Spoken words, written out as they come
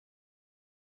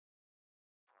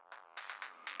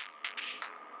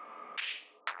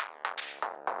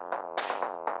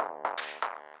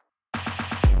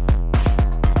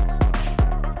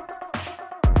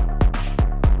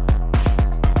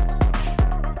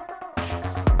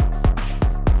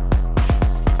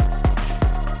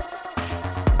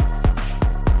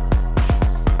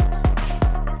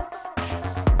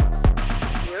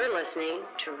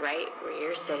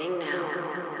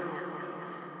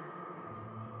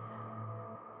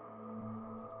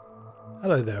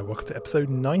Hello there, welcome to episode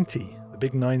 90, the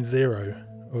big 90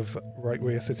 of Right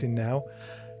Where You're Sitting Now.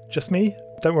 Just me.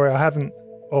 Don't worry, I haven't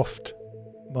offed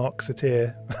Mark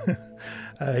Satir.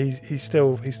 He's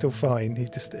still fine.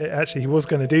 He was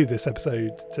going to do this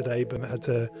episode today, but had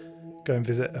to go and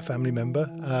visit a family member.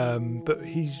 But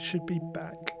he should be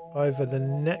back either the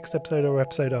next episode or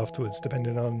episode afterwards,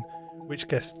 depending on which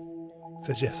guest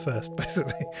says yes first,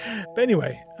 basically. But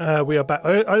anyway, we are back.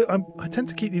 I tend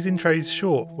to keep these intros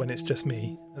short when it's just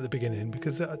me at the beginning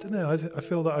because I don't know, I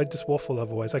feel that I just waffle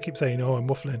otherwise. I keep saying, oh, I'm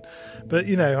waffling, but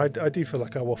you know, I do feel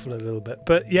like I waffle a little bit.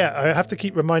 But yeah, I have to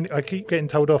keep reminding, I keep getting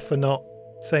told off for not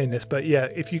saying this, but yeah,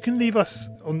 if you can leave us,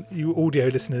 on you audio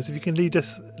listeners, if you can leave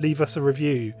us a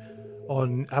review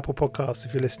on Apple Podcasts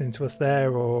if you're listening to us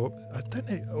there, or I don't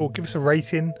know, or give us a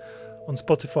rating on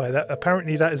Spotify.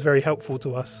 That is very helpful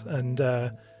to us, and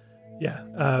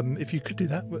if you could do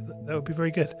that would be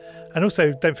very good. And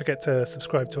also don't forget to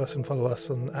subscribe to us and follow us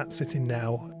on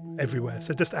 @SittingNow everywhere.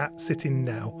 So just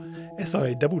 @SittingNow,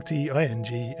 SITTINGNOW.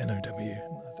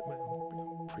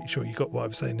 I'm pretty sure you got what I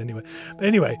was saying anyway. But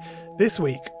anyway, this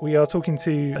week we are talking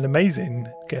to an amazing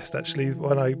guest, actually.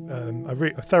 One I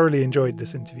thoroughly enjoyed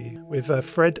this interview with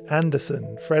Fred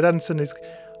Andersson. Fred Andersson is,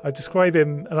 I describe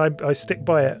him, and I stick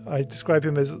by it, I describe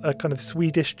him as a kind of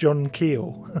Swedish John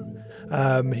Keel.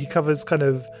 He covers kind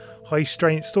of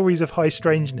stories of high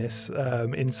strangeness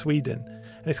in Sweden.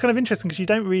 And it's kind of interesting because you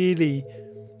don't really,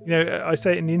 I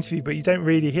say it in the interview, but you don't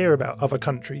really hear about other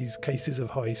countries' cases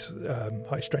of high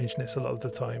strangeness a lot of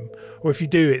the time. Or if you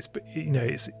do, it's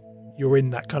you're in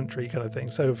that country kind of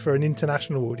thing. So for an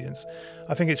international audience,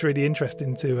 I think it's really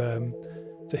interesting to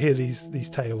hear these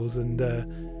tales, and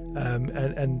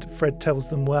Fred tells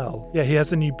them well. Yeah, he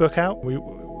has a new book out. We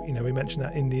mentioned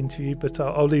that in the interview, but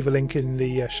I'll leave a link in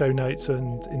the show notes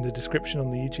and in the description on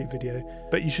the YouTube video.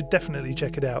 But you should definitely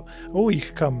check it out. Or you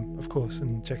could come, of course,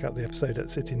 and check out the episode at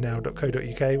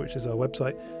sittingnow.co.uk, which is our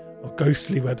website, our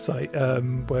ghostly website,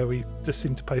 where we just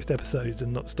seem to post episodes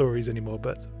and not stories anymore.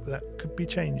 But that could be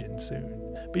changing soon.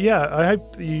 But yeah, I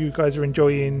hope that you guys are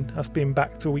enjoying us being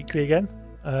back to weekly again.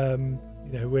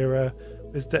 We're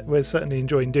certainly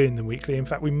enjoying doing them weekly. In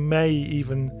fact, we may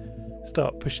even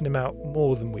start pushing them out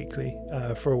more than weekly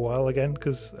for a while again,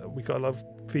 because we got a lot of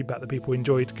feedback that people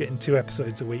enjoyed getting 2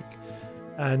 episodes a week,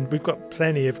 and we've got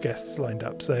plenty of guests lined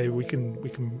up, so we can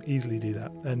easily do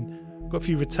that. And we've got a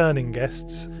few returning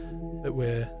guests that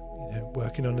we're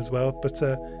working on as well, but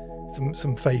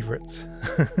some favourites.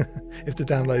 If the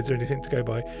downloads are anything to go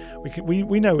by,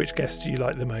 we know which guests you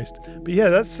like the most. But yeah,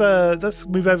 let's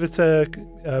move over to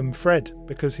Fred,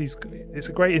 because it's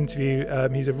a great interview.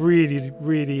 He's a really,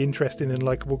 really interesting and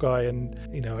likable guy, and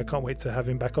I can't wait to have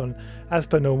him back on. As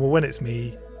per normal, when it's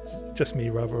just me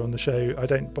rather on the show, I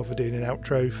don't bother doing an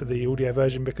outro for the audio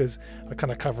version because I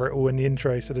kind of cover it all in the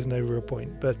intro, so there's no real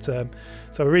point. But so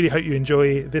I really hope you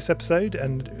enjoy this episode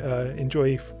and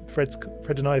enjoy Fred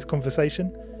and I's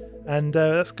conversation, and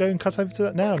let's go and cut over to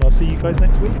that now, and I'll see you guys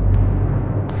next week.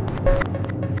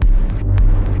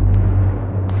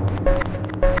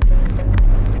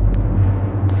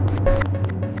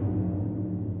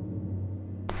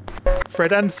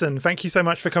 Fred Andersson, thank you so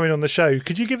much for coming on the show.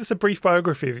 Could you give us a brief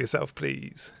biography of yourself,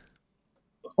 please?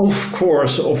 Of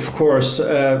course.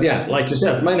 Like you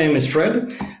said, my name is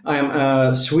Fred. I'm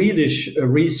a Swedish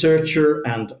researcher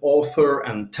and author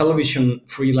and television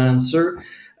freelancer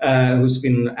who's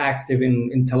been active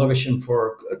in television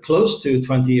for close to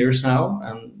 20 years now.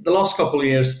 And the last couple of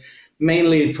years,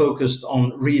 mainly focused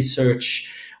on research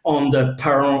on the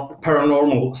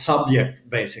paranormal subject,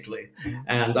 basically.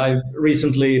 And I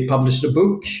recently published a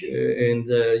book in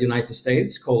the United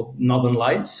States called Northern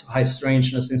Lights, High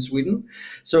Strangeness in Sweden.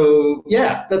 So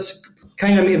yeah, that's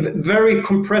kind of a very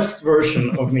compressed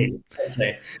version of me, I'd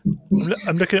say.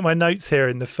 I'm looking at my notes here,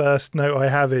 and the first note I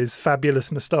have is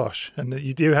fabulous moustache, and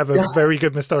you do have a very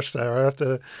good moustache, sir. I have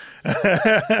to.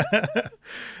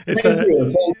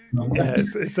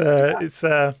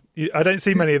 I don't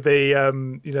see many of the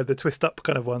the twist up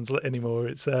kind of ones anymore.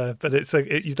 You've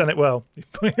done it well.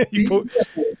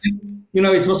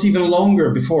 It was even longer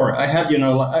before. I had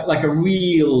like a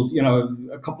real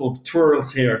a couple of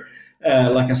twirls here,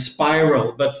 like a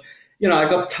spiral. But I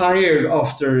got tired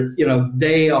after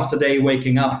day after day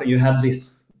waking up, and you had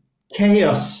this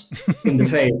chaos in the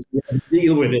face. You had to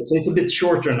deal with it, so it's a bit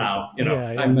shorter now.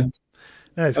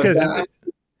 It's good.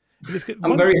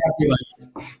 I'm very happy about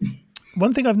it.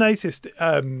 One thing I've noticed,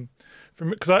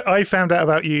 because I found out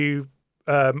about you,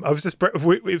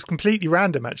 it was completely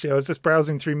random actually. I was just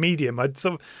browsing through Medium. I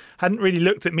sort of hadn't really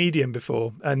looked at Medium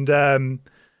before, and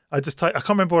I can't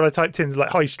remember what I typed in, like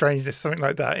high strangeness, something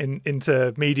like that,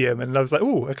 into Medium, and I was like,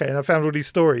 oh, okay, and I found all these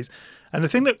stories, and the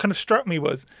thing that kind of struck me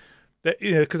was that,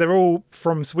 because they're all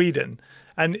from Sweden,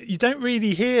 and you don't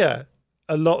really hear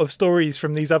a lot of stories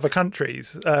from these other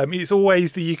countries. It's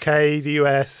always the UK, the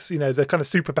US, the kind of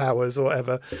superpowers or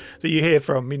whatever that you hear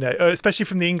from, especially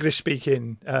from the English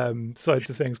speaking sides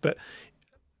of things. But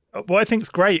what I think is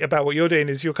great about what you're doing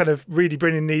is you're kind of really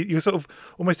you're sort of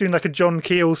almost doing like a John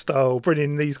Keel style,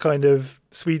 bringing these kind of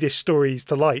Swedish stories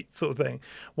to light, sort of thing.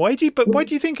 Why do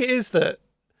you think it is that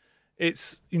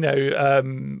it's,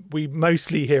 we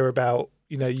mostly hear about,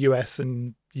 US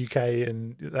and UK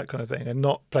and that kind of thing, and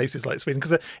not places like Sweden?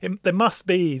 Because there must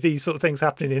be these sort of things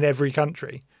happening in every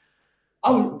country.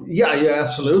 Oh yeah, yeah,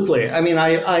 absolutely. I mean,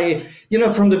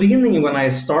 from the beginning when I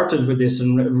started with this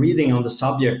and reading on the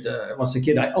subject, as a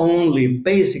kid, I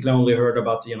basically only heard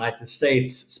about the United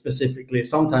States specifically.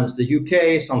 Sometimes the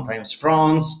UK, sometimes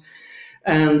France,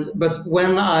 but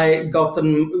when I got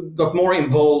more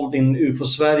involved in UFO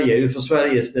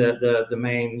Sverige is the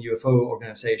main UFO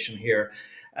organization here.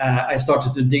 I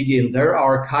started to dig in their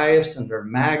archives and their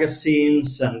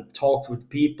magazines and talked with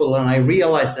people, and I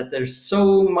realized that there's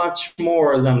so much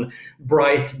more than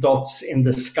bright dots in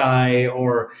the sky,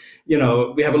 or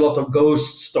we have a lot of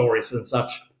ghost stories and such.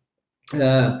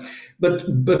 But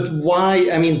why?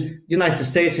 I mean, the United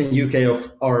States and UK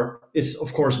is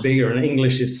of course bigger, and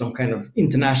English is some kind of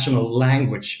international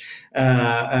language.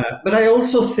 But I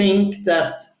also think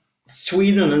that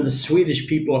Sweden and the Swedish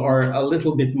people are a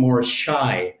little bit more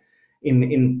shy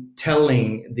in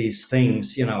telling these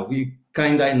things. We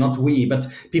but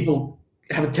people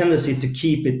have a tendency to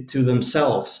keep it to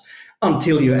themselves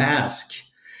until you ask.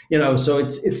 So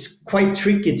it's quite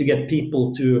tricky to get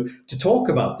people to talk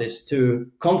about this, to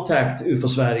contact UFO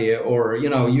Sverige, or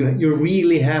you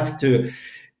really have to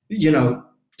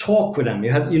talk with them.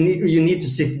 You need to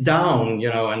sit down,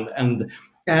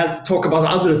 and talk about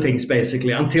other things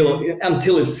basically until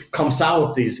it comes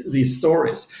out, these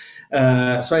stories.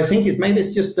 So I think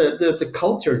it's just the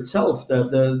culture itself,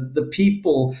 the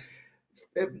people.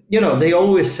 They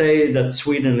always say that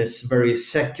Sweden is very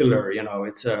secular.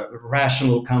 It's a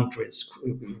rational country. It's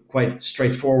quite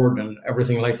straightforward and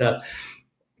everything like that.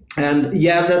 And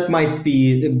yeah, that might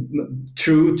be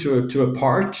true to a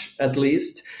part, at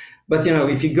least. But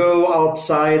if you go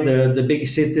outside the big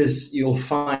cities, you'll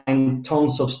find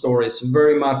tons of stories,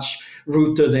 very much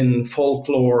rooted in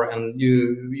folklore, and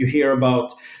you hear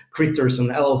about critters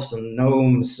and elves and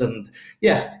gnomes, and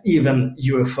even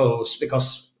UFOs,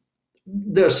 because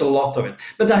there's a lot of it.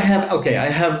 But I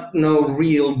have no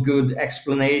real good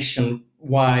explanation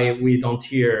why we don't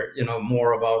hear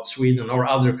more about Sweden or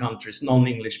other countries,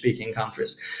 non-English speaking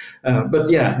countries. But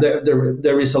yeah,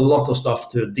 there is a lot of stuff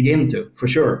to dig into, for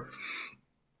sure.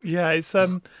 Yeah, it's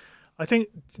I think,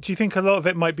 do you think a lot of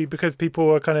it might be because people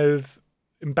are kind of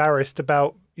embarrassed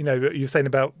about, you're saying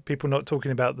about people not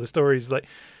talking about the stories, like,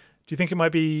 do you think it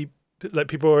might be like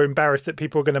people are embarrassed that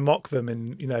people are going to mock them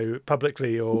in,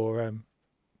 publicly, or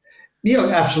Yeah,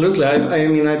 absolutely. I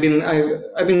mean, I've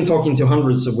been talking to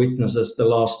hundreds of witnesses the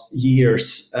last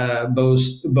years,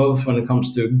 both when it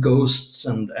comes to ghosts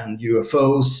and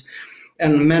UFOs,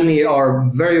 and many are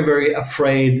very, very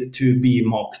afraid to be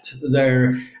mocked.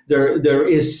 There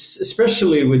is,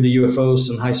 especially with the UFOs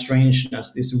and high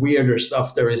strangeness, this weirder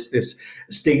stuff. There is this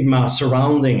stigma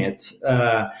surrounding it.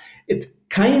 It's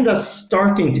kind of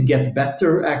starting to get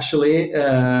better, actually.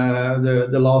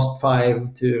 The last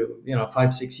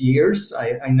 5-6 years,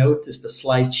 I noticed a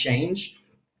slight change,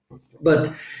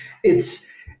 but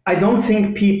I don't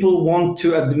think people want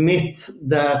to admit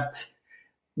that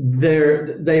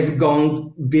they've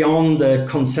gone beyond the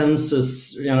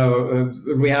consensus,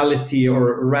 reality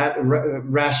or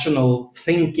rational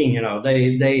thinking.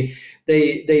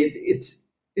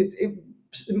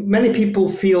 Many people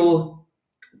feel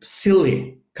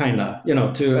silly, kind of,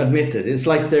 to admit it. It's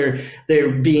like they're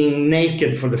being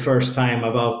naked for the first time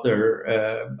about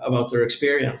their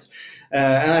experience,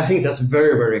 and I think that's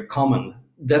very, very common,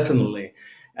 definitely.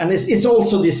 And it's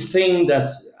also this thing that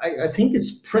I think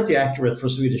is pretty accurate for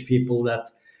Swedish people, that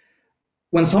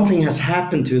when something has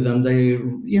happened to them, they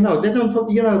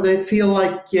don't, they feel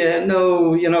like,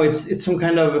 no, it's some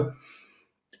kind of,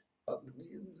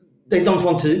 they don't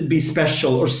want to be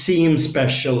special or seem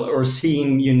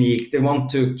unique. They want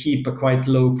to keep a quite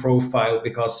low profile,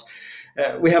 because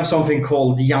we have something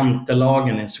called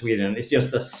jantelagen in Sweden. It's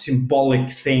just a symbolic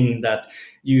thing that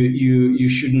you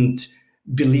shouldn't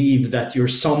believe that you're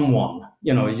someone.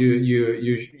 You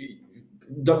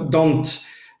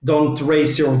don't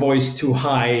raise your voice too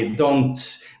high. Don't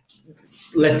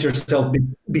let yourself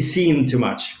be seen too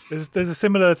much. There's a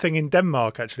similar thing in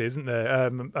Denmark, actually, isn't there?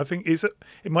 I think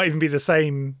it might even be the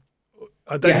same.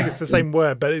 I don't think it's Yeah. the same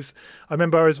word, but it's. I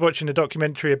remember I was watching a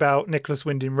documentary about Nicholas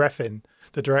Winding Refn,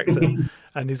 the director,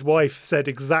 and his wife said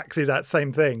exactly that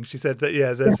same thing. She said that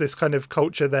there's this kind of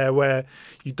culture there where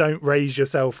you don't raise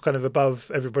yourself kind of above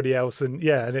everybody else, and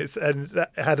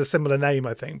that had a similar name,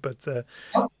 I think. But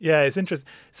it's interesting.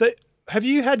 So, have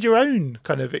you had your own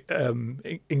kind of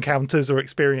encounters or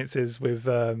experiences with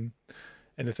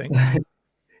anything?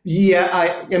 Yeah,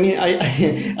 I mean,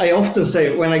 I often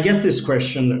say when I get this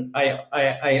question,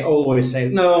 I always say,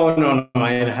 no, no, no,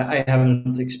 I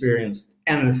haven't experienced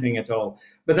anything at all.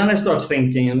 But then I start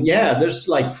thinking, and yeah, there's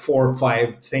like 4 or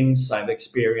 5 things I've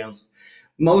experienced.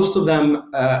 Most of them,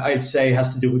 I'd say,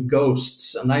 has to do with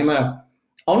ghosts. And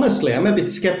honestly, I'm a bit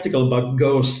skeptical about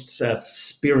ghosts as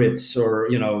spirits or,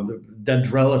 dead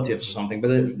relatives or something.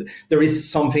 But there is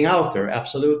something out there,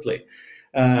 absolutely.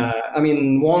 I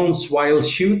mean, once while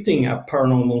shooting a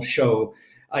paranormal show,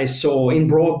 I saw in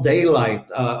broad daylight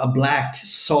a black,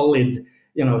 solid,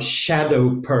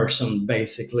 shadow person,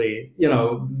 basically.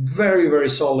 Very, very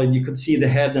solid. You could see the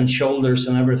head and shoulders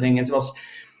and everything. It.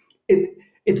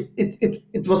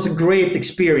 It was a great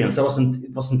experience. It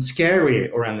wasn't scary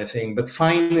or anything, but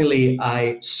finally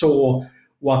I saw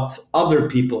what other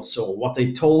people saw, what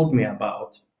they told me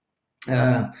about.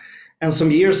 Uh, and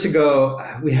some years ago,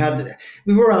 we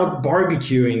were out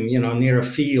barbecuing, near a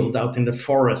field out in the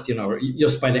forest,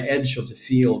 just by the edge of the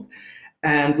field.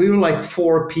 And we were like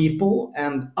 4 people,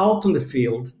 and out on the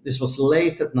field, this was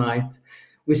late at night,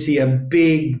 we see a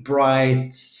big,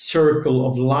 bright circle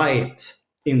of light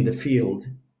in the field.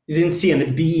 You didn't see any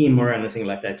beam or anything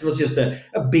like that. It was just a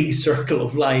big circle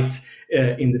of light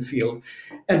in the field.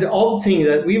 And the odd thing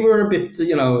that we were a bit,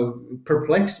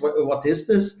 perplexed. What is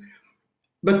this?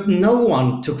 But no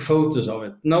one took photos of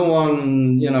it. No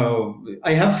one,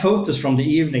 I have photos from the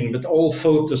evening, but all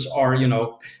photos are,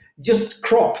 just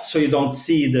cropped so you don't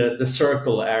see the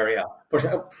circle area.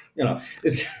 But,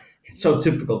 it's so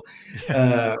typical.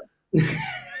 Uh,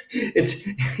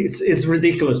 it's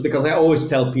ridiculous because I always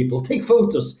tell people, take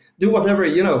photos, do whatever,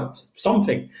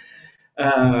 something.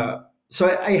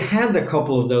 So I had a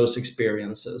couple of those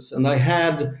experiences, and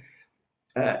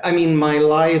I mean, my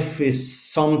life is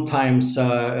sometimes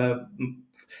an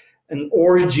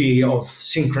orgy of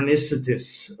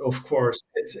synchronicities. Of course,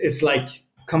 it's like,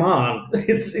 come on,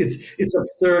 it's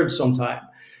absurd sometimes.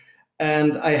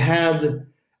 And I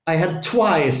had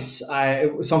twice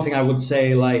something I would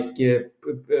say like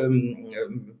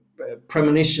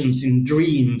premonitions in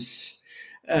dreams.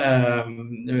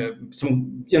 Some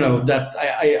that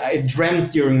I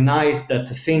dreamt during night that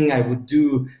the thing I would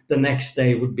do the next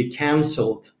day would be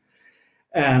cancelled.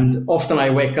 And often I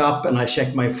wake up and I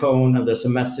check my phone and there's a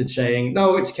message saying,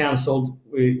 no, it's cancelled,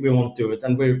 we won't do it.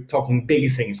 And we're talking big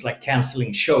things like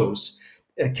canceling shows,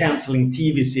 canceling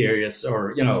TV series,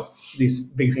 or these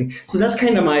big things. So that's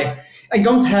kind of I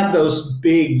don't have those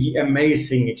big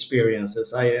amazing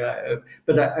experiences,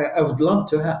 but I would love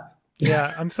to have.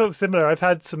 Yeah, I'm sort of similar. I've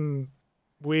had some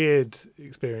weird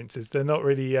experiences. They're not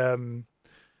really.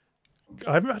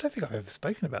 I don't think I've ever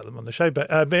spoken about them on the show,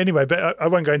 but anyway, I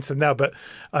won't go into them now. But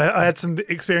I had some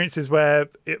experiences where,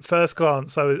 at first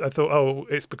glance, I thought, oh,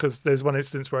 it's because there's one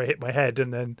instance where I hit my head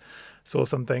and then saw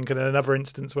something, and another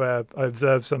instance where I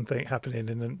observed something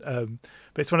happening, and then,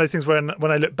 but it's one of those things where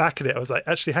when I look back at it, I was like,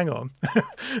 actually, hang on,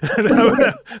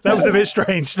 that was a bit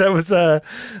strange. That was a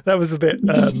bit.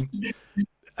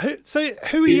 So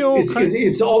who are your?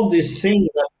 It's odd, this thing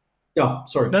that. Yeah,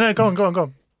 sorry. No, go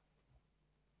on.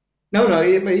 No,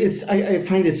 I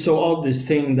find it so odd, this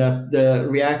thing that the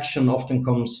reaction often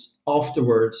comes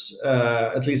afterwards.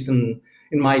 At least in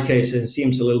my case, it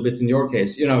seems a little bit in your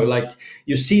case. Like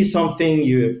you see something,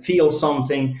 you feel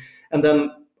something, and then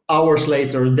hours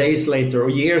later, days later, or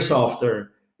years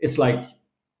after, it's like,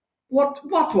 what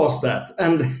was that?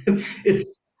 And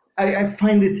I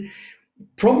find it.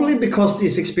 Probably because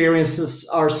these experiences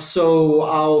are so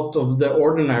out of the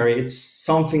ordinary, it's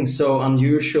something so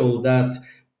unusual that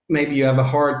maybe you have a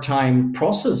hard time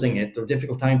processing it, or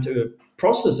difficult time to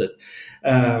process it.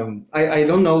 I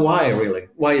don't know why, really.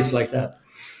 Why it's like that.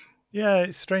 Yeah,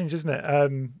 it's strange, isn't it?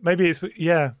 Maybe it's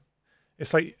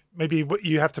like maybe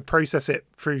you have to process it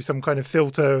through some kind of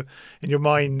filter in your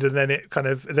mind, and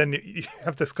then you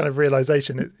have this kind of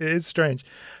realization. It is strange.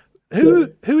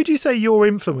 Who would you say your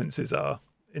influences are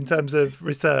in terms of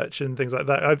research and things like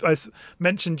that? I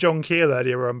mentioned John Keel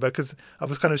earlier on because I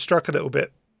was kind of struck a little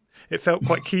bit. It felt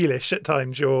quite Keelish at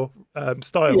times, your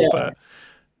style. Yeah.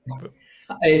 But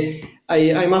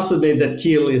I must admit that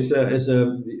Keel is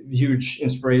a huge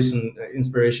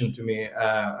inspiration to me.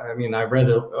 I mean, I read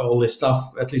all this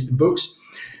stuff, at least the books,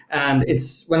 and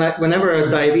it's whenever I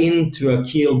dive into a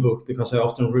Keel book, because I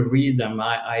often reread them,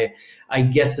 I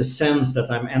get the sense that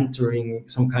I'm entering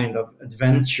some kind of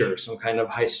adventure, some kind of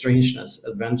high strangeness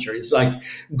adventure. It's like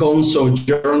gonzo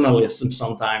journalism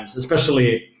sometimes,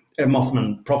 especially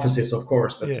Mothman Prophecies, of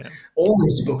course, but Yeah. all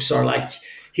his books are like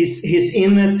he's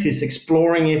in it, he's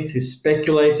exploring it, he's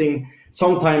speculating.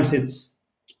 Sometimes it's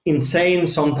insane,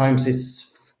 sometimes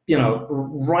it's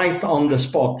right on the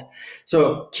spot.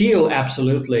 So Keel,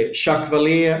 absolutely. Jacques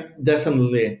Vallée,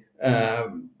 definitely.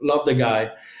 Love the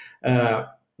guy. Uh,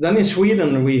 then in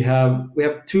Sweden we have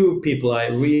two people I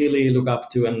really look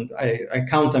up to, and I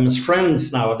count them as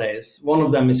friends nowadays. One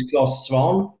of them is Claes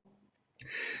Svan,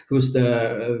 who's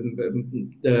the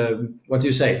what do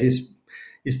you say?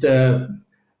 He's the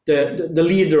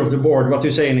leader of the board. What do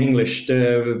you say in English?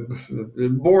 The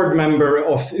board member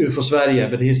of UFO Sverige,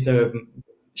 but he's the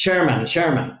chairman.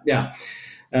 Chairman, yeah.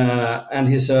 And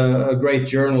he's a great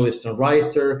journalist and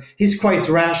writer. He's quite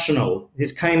rational.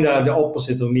 He's kind of the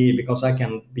opposite of me because I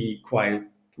can be quite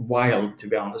wild, to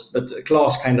be honest. But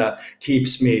Klaus kind of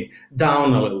keeps me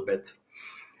down a little bit.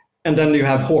 And then you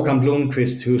have Håkan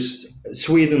Blomqvist, who's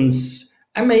Sweden's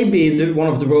and maybe one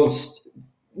of the world's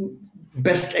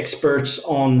best experts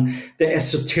on the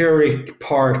esoteric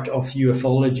part of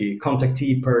ufology,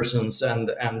 contactee persons and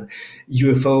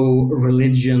UFO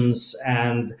religions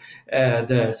and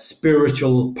the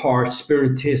spiritual part,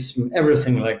 spiritism,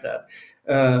 everything like that.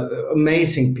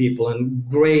 Amazing people and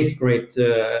great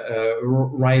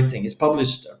writing. He's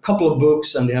published a couple of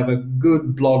books and they have a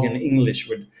good blog in English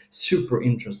with super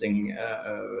interesting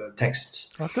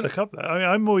texts. I have to look up that. I mean,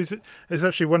 I'm always, it's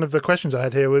actually one of the questions I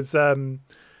had here was,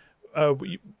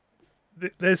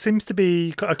 there seems to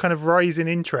be a kind of rise in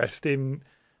interest in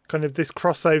kind of this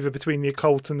crossover between the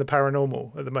occult and the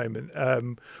paranormal at the moment.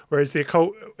 Whereas the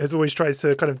occult has always tried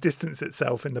to kind of distance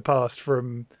itself in the past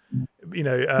from,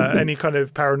 any kind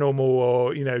of paranormal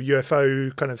or,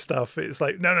 UFO kind of stuff. It's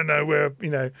like, no, we're,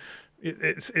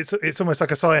 it's almost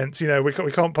like a science, we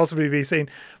can't possibly be seen.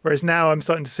 Whereas now I'm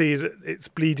starting to see that it's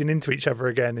bleeding into each other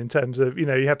again in terms of, you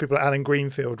have people like Alan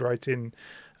Greenfield writing,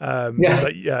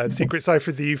 Secret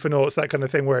Cipher of the Ufonauts, that kind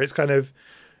of thing, where it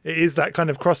is that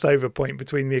kind of crossover point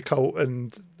between the occult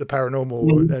and the paranormal.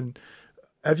 Mm-hmm. And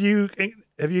have you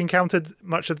encountered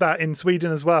much of that in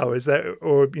Sweden as well? Is there,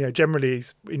 or generally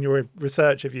in your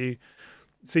research, have you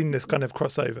seen this kind of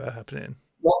crossover happening?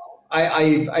 Well,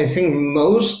 I think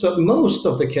most of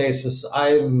the cases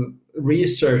I've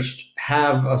researched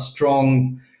have a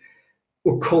strong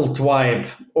occult vibe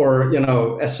or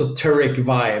esoteric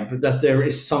vibe, that there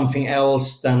is something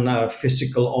else than a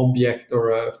physical object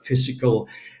or a physical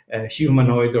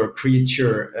humanoid or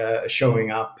creature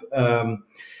showing up.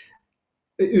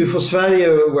 UFO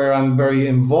Sverige, where I'm very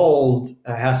involved,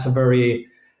 has a very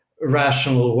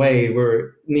rational way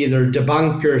where neither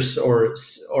debunkers or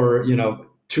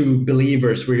true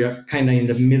believers, we're kind of in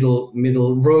the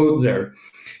middle road there,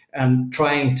 and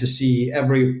trying to see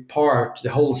every part, the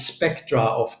whole spectra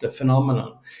of the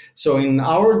phenomenon. So in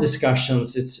our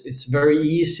discussions, it's very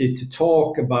easy to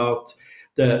talk about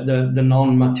the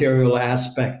non-material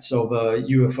aspects of a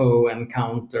UFO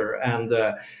encounter and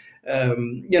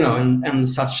and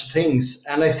such things.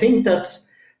 And I think that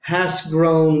has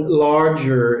grown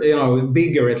larger,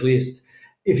 bigger at least.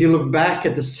 If you look back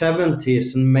at the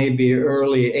 70s and maybe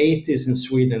early 80s in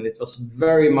Sweden, it was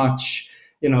very much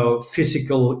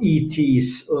physical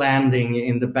ETs landing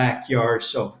in the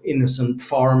backyards of innocent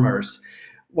farmers.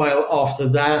 While after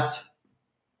that,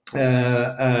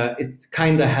 it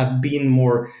kind of have been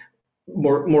more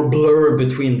blur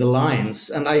between the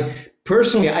lines. And I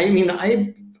personally,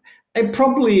 I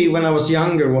probably, when I was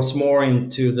younger, was more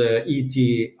into the ET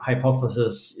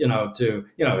hypothesis,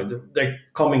 they're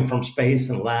coming from space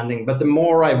and landing. But the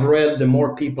more I've read, the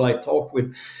more people I talked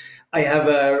with, to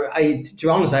be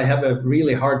honest, I have a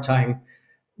really hard time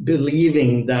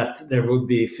believing that there would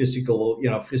be physical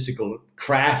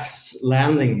crafts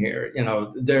landing here.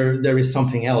 There is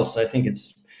something else. I think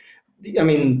it's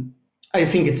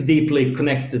deeply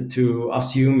connected to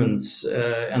us humans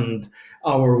and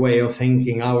our way of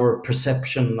thinking, our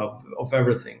perception of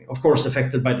everything. Of course,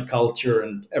 affected by the culture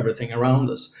and everything around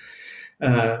us.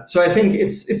 So I think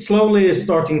it's slowly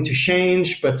starting to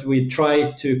change, but we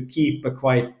try to keep a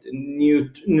quite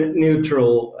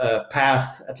neutral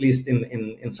path, at least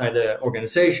inside the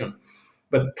organization.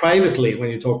 But privately,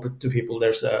 when you talk to people,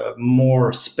 there's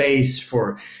more space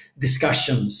for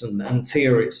discussions and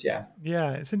theories. Yeah.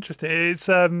 Yeah, it's interesting. It's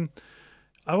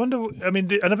I wonder. I mean,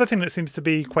 another thing that seems to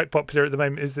be quite popular at the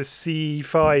moment is the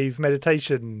C5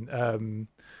 meditation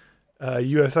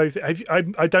UFO.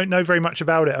 I don't know very much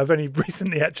about it. I've only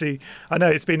recently actually. I know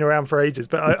it's been around for ages,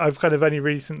 but I've kind of only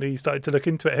recently started to look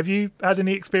into it. Have you had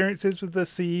any experiences with the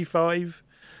C5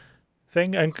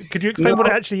 thing? And could you explain No, what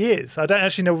it actually is? I don't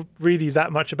actually know really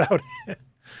that much about it.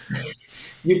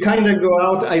 you kind of go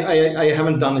out. I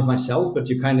haven't done it myself, but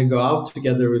you kind of go out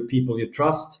together with people you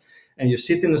trust, and you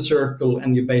sit in a circle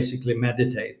and you basically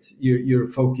meditate. You're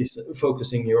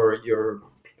focusing your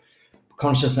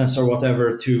consciousness or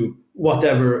whatever to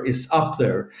whatever is up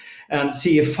there. And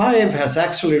CF5 has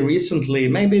actually recently,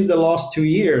 maybe the last 2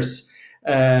 years,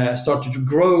 started to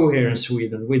grow here in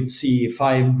Sweden with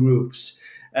CF5 groups.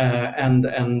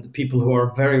 And people who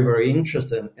are very, very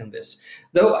interested in this.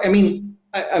 Though, I mean,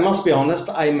 I must be honest,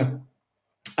 I'm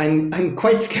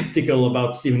quite skeptical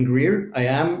about Stephen Greer. I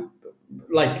am,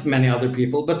 like many other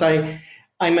people, but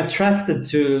I'm attracted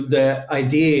to the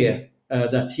idea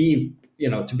that he,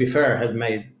 to be fair, had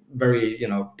made very,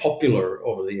 popular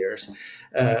over the years.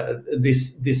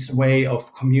 This way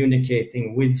of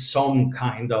communicating with some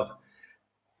kind of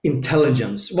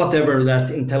intelligence, whatever that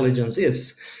intelligence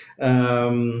is.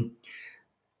 But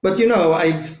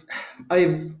I've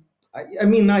I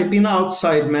mean, I've been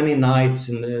outside many nights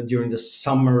during the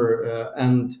summer,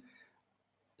 and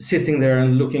sitting there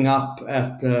and looking up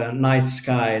at the night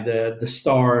sky, the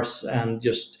stars, and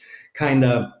just kind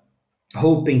of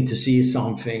hoping to see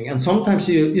something. And sometimes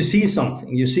you see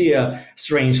something, you see a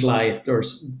strange light, or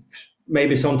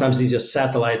maybe sometimes it's just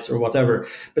satellites or whatever.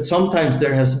 But sometimes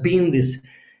there has been this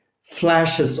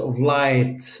flashes of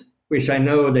light, which I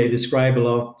know they describe a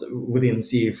lot within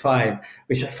CE5,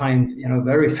 which I find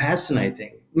very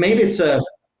fascinating. Maybe it's a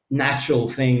natural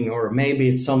thing, or maybe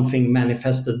it's something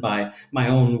manifested by my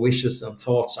own wishes and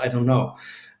thoughts. I don't know.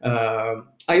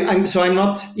 I'm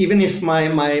not, even if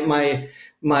I'm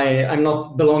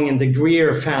not belonging in the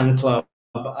Greer fan club.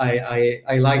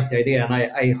 I like the idea, and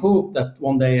I hope that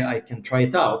one day I can try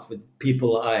it out with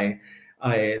people I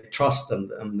trust,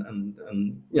 and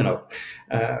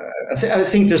I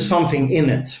think there's something in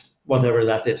it, whatever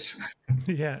that is.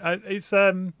 Yeah, it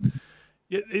seems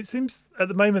at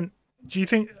the moment. Do you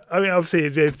think? I mean, obviously,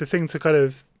 the thing to kind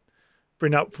of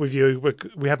bring up with you,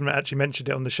 we haven't actually mentioned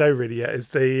it on the show really yet, is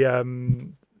the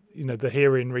the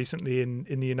hearing recently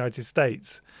in the United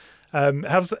States.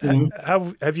 How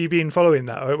have you been following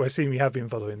that? I assume you have been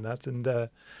following that, and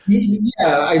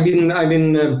Yeah, I've been.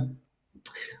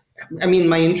 I mean,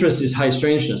 my interest is high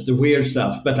strangeness, the weird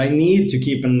stuff, but I need to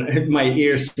keep my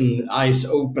ears and eyes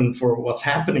open for what's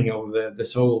happening over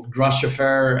this whole Grush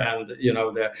affair, and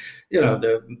the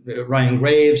Ryan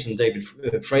Graves and David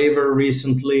Fravor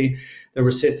recently. They were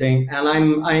sitting, and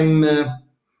I'm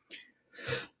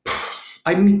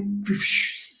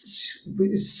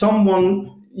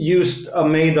someone used a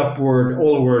made up word.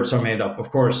 All words are made up, of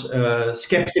course.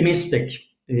 Skeptimistic,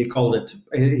 he called it.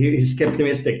 He's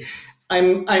skeptimistic.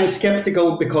 I'm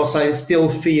skeptical because I still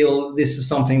feel this is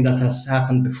something that has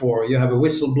happened before. You have a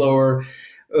whistleblower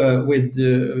with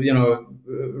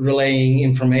relaying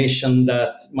information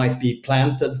that might be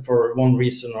planted for one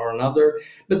reason or another.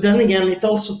 But then again, it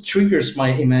also triggers my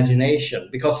imagination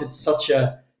because it's such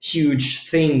a huge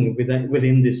thing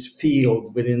within this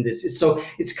field, within this.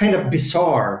 It's kind of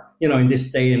bizarre, in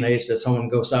this day and age, that someone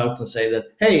goes out and say that,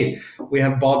 hey, we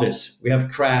have bodies, we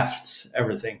have crafts,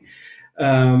 everything. I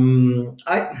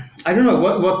don't know.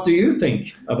 What do you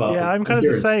think about it? yeah, I'm kind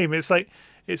of the same. It's like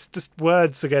it's just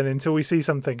words again until we see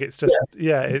something. It's just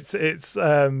it's it's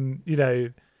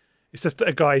just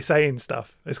a guy saying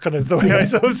stuff. It's kind of the way I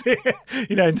sort of see it,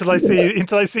 until I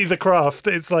see the craft.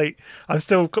 It's like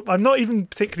I'm not even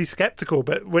particularly skeptical,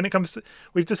 but when it comes to,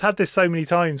 we've just had this so many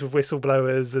times with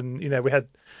whistleblowers, and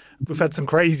we've had some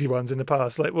crazy ones in the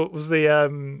past. Like what was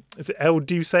the is it El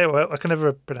Duce, or I can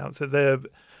never pronounce it, the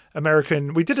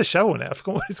American, we did a show on it. I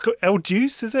forgot what it's called. El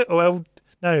Juice, is it? Or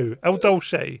El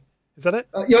Dolce? Is that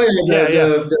it?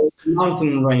 The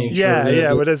mountain range.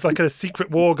 Yeah. Where there's like a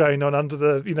secret war going on under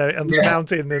the the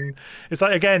mountain, and it's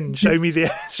like, again, show me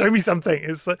something.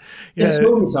 It's like,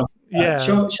 show me something. Yeah.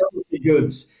 Show me the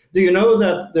goods. Do you know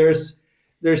that there's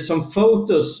some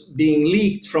photos being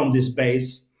leaked from this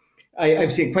base?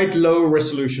 I've seen quite low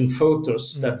resolution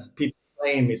photos that people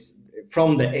claim is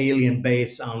from the alien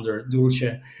base under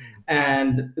Dulce.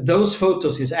 And those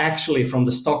photos is actually from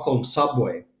the Stockholm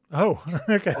subway. Oh,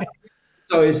 okay.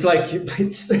 So it's like so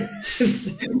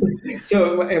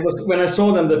it was when I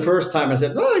saw them the first time, I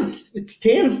said, "Oh, it's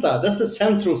Tensta. That's a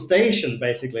central station,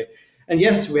 basically." And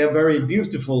yes, we have very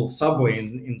beautiful subway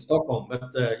in Stockholm, but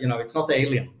it's not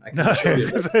alien. I No, can I assure was you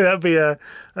gonna that. say that'd be a.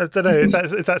 I don't know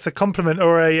if that's a compliment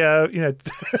or a Yeah,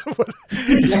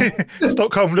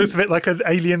 Stockholm looks a bit like an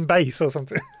alien base or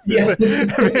something. It's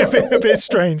yeah. a bit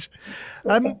strange.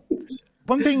 Um,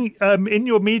 One thing in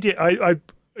your media, I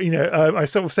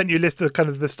sort of sent you a list of kind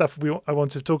of the stuff I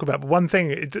wanted to talk about. But one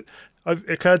thing it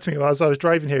occurred to me as I was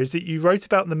driving here is that you wrote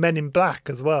about the Men in Black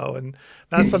as well, and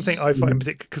that's something Yes. I find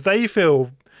particular because they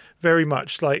feel very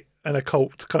much like an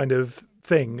occult kind of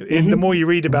thing. The more you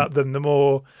read Mhm. about them, the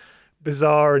more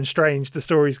bizarre and strange the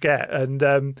stories get.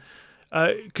 And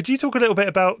could you talk a little bit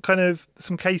about kind of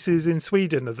some cases in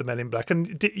Sweden of the Men in Black?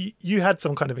 And you had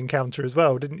some kind of encounter as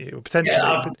well, didn't you? Or potentially,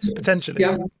 Yeah, potentially.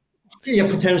 yeah, yeah,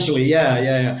 potentially. Yeah,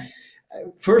 yeah, yeah.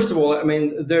 First of all, I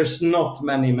mean, there's not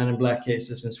many Men in Black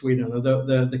cases in Sweden.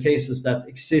 The cases that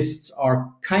exists are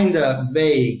kind of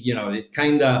vague. It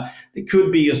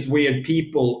could be just weird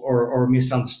people or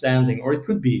misunderstanding, or it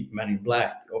could be Men in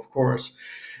Black, of course.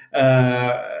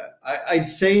 I'd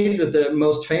say that the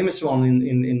most famous one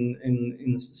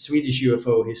in Swedish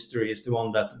UFO history is the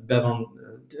one that Bevan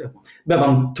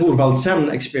Thorvaldsen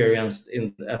experienced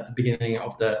at the beginning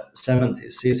of the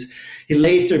 70s. He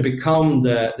later became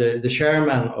the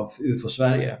chairman of UFO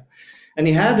Sverige. And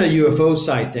he had a UFO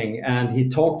sighting and he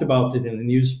talked about it in the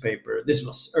newspaper. This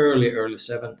was early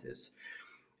 70s.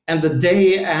 And the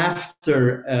day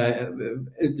after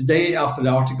the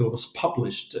article was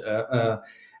published,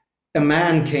 a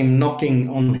man came knocking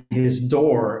on his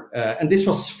door, and this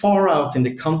was far out in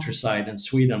the countryside in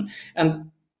Sweden.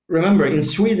 And remember, in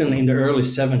Sweden in the early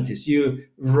 70s, you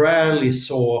rarely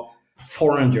saw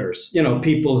foreigners,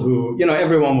 people who,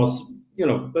 everyone was,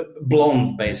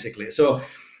 blonde basically. So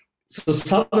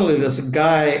suddenly there's a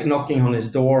guy knocking on his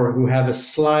door who have a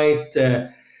slight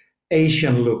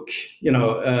Asian look,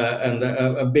 and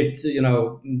a bit,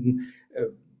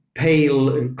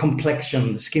 pale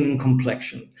complexion, skin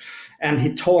complexion. And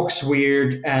he talks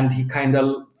weird and he kind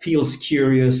of feels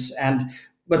curious.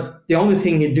 But the only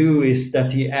thing he do is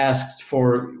that he asks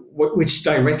for which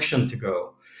direction to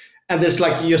go. And there's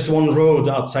like just one road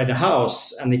outside the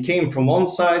house, and he came from one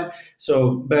side.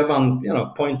 So Bevan,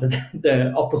 pointed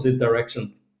the opposite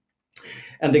direction.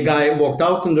 And the guy walked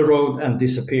out on the road and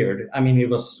disappeared. I mean, he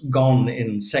was gone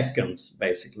in seconds,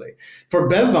 basically. For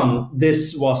Bevan,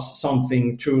 this was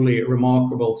something truly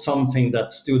remarkable, something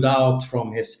that stood out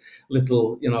from his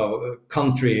little,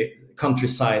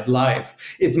 countryside life.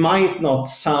 It might not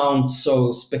sound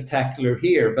so spectacular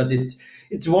here, but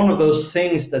it's one of those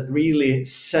things that really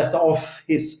set off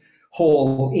his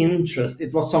whole interest.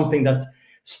 It was something that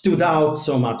stood out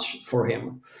so much for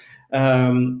him.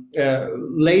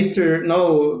 Later,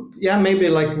 no, yeah, maybe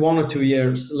like 1 or 2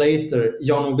 years later,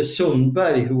 Jan-Ove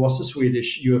Sundberg, who was a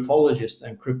Swedish ufologist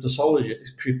and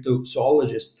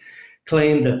cryptozoologist,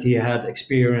 claimed that he had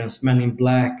experienced men in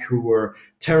black who were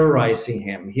terrorizing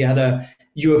him. He had a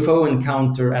UFO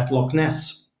encounter at Loch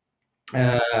Ness.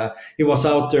 He was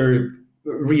out there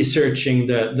researching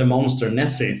the monster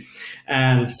Nessie,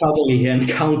 and suddenly he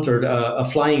encountered a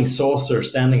flying saucer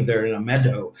standing there in a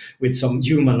meadow with some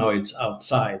humanoids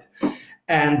outside.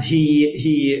 And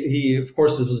he of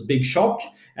course it was a big shock,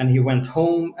 and he went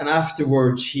home, and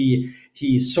afterwards he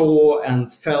saw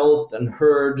and felt and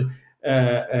heard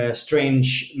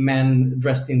strange men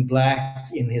dressed in black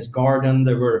in his garden.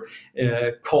 They were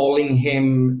calling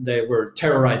him, they were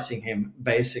terrorizing him,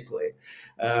 basically.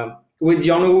 With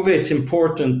Jan Ove, it's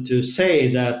important to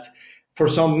say that for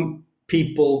some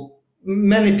people,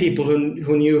 many people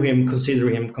who knew him consider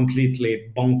him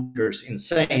completely bonkers,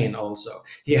 insane. Also,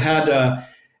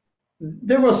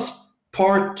 there was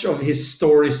part of his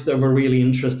stories that were really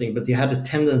interesting, but he had a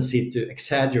tendency to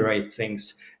exaggerate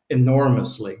things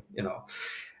enormously.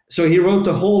 So he wrote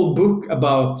a whole book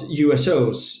about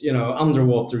USOs,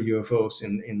 underwater UFOs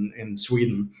in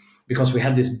Sweden, because we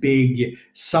had this big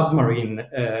submarine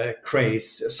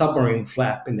craze, submarine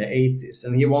flap in the 80s,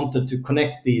 and he wanted to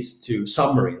connect these to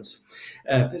submarines,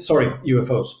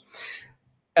 UFOs.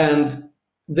 And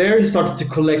there he started to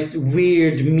collect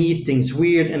weird meetings,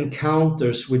 weird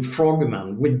encounters with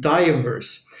frogmen, with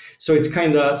divers. So it's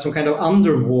kind of some kind of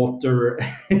underwater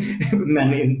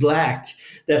men in black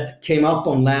that came up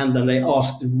on land, and they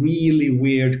asked really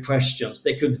weird questions.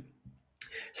 They could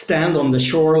stand on the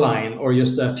shoreline or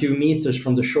just a few meters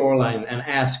from the shoreline and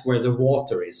ask where the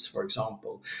water is, for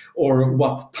example, or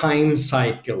what time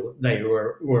cycle they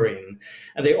were in.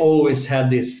 And they always had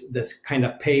this kind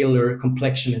of paler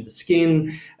complexion in the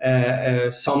skin,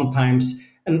 sometimes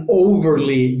an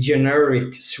overly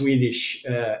generic Swedish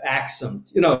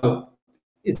accent.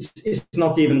 It's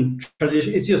not even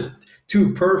traditional. It's just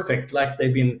too perfect, like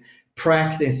they've been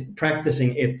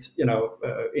practicing it,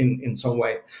 in some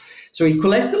way. So he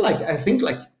collected I think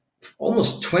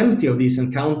almost 20 of these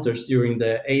encounters during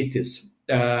the 80s.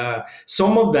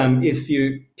 Some of them, if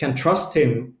you can trust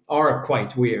him, are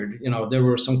quite weird. There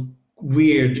were some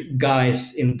weird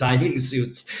guys in diving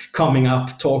suits coming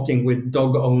up talking with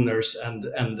dog owners and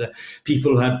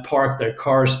people who had parked their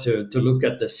cars to look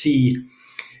at the sea.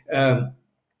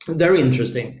 Very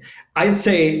interesting. I'd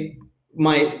say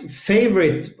my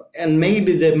favorite, and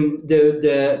maybe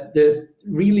the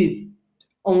really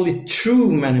only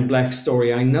true Men in Black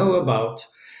story I know about,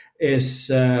 is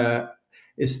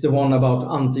the one about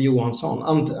Ante Johansson.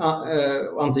 Ante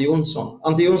Jonsson.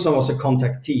 Ante Jonsson was a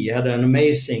contactee. He had an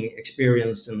amazing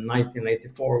experience in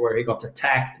 1984 where he got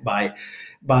attacked by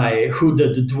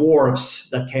hooded dwarves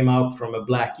that came out from a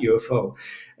black UFO.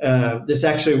 There's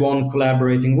actually one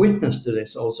collaborating witness to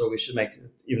this also, which should make it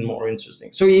even more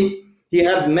interesting. So he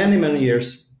had many, many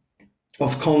years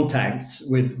of contacts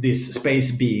with these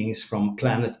space beings from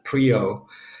planet Prio.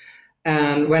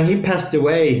 And when he passed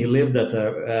away, he lived at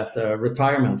a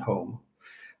retirement home.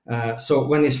 So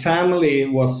when his family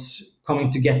was coming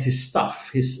to get his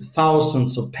stuff, his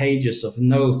thousands of pages of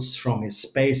notes from his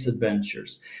space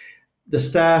adventures, the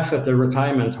staff at the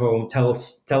retirement home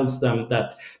tells them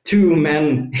that two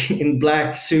men in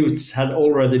black suits had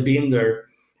already been there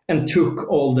and took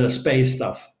all the space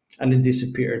stuff, and it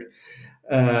disappeared.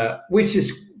 Which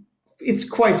is, it's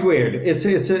quite weird. It's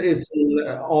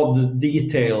an odd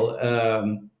detail.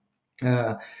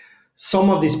 Some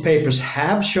of these papers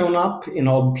have shown up in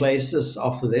odd places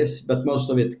after this, but most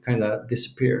of it kind of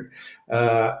disappeared.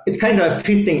 It's kind of a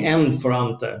fitting end for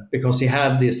Ante, because he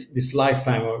had this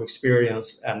lifetime of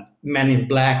experience, and Men in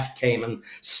Black came and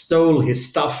stole his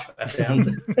stuff at the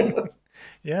end.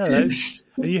 Yeah,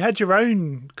 you had your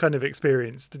own kind of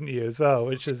experience, didn't you, as well,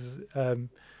 which is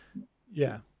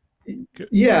yeah.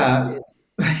 Yeah,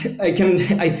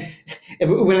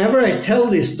 whenever I tell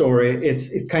this story,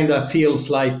 it kind of feels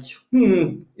like,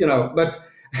 but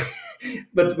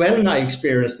but when I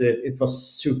experienced it, it was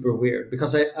super weird,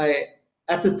 because I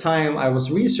at the time I was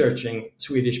researching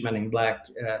Swedish Men in Black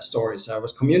stories. I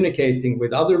was communicating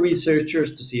with other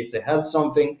researchers to see if they had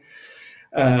something.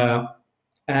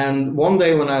 And one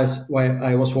day when I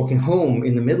was walking home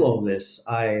in the middle of this,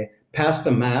 I passed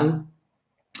a man.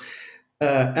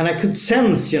 And I could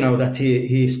sense, that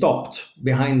he stopped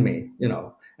behind me,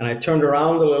 and I turned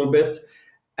around a little bit,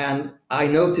 and I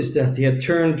noticed that he had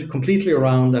turned completely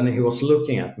around and he was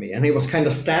looking at me, and he was kind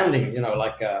of standing,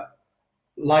 like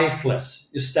lifeless,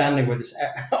 just standing with his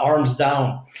arms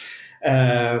down.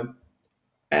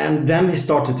 And then he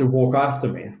started to walk after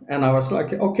me, and I was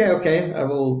like, okay, I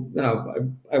will,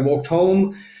 I walked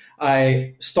home.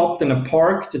 I stopped in a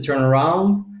park to turn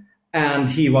around, and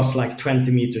he was like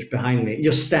 20 meters behind me,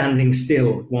 just standing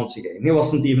still once again. He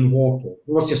wasn't even walking.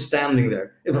 He was just standing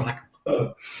there. It was like,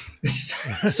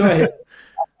 So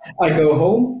I go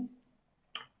home,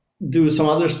 do some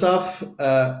other stuff,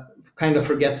 kind of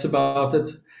forgets about it.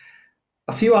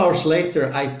 A few hours later,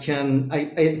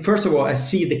 first of all, I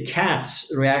see the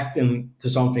cats reacting to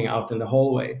something out in the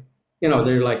hallway.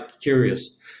 They're like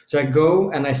curious. So I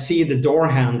go and I see the door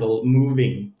handle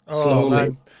moving slowly.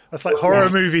 Man. That's like horror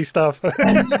movie stuff.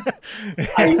 And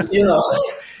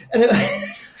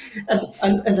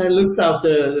I looked out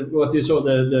what you saw,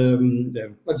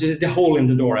 the hole in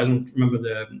the door. I don't remember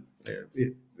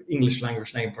the English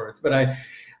language name for it, but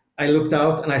I looked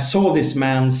out and I saw this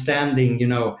man standing,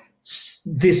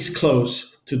 this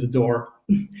close to the door,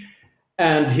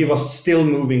 and he was still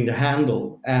moving the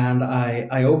handle. And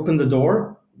I opened the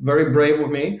door, very brave of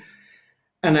me,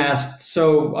 and asked,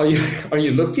 "So are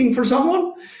you looking for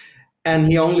someone?" And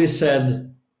he only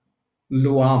said,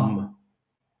 "Luam."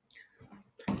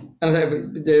 And I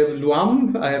said, "The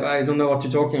Luam? I don't know what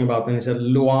you're talking about." And he said,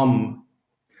 "Luam."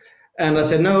 And I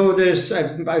said, "No,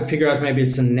 I figured out maybe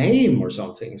it's a name or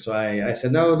something." So I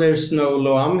said, "No, there's no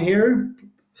Luam here."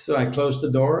 So I closed the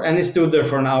door, and he stood there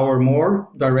for an hour more,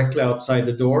 directly outside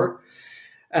the door.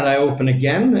 And I opened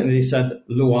again, and he said,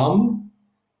 "Luam."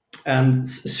 And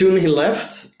soon he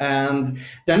left, and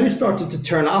then he started to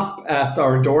turn up at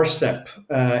our doorstep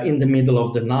in the middle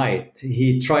of the night.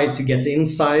 He tried to get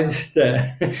inside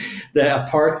the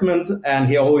apartment, and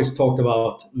he always talked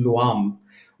about Luam.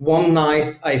 One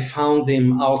night I found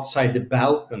him outside the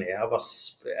balcony.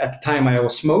 At the time I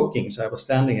was smoking, so I was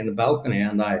standing in the balcony,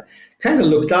 and I kind of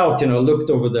looked out, looked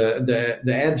over the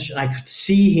edge, and I could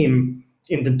see him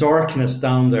in the darkness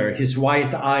down there, his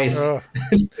white eyes. Oh,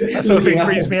 that sort of thing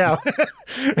creeps me out.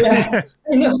 Yeah,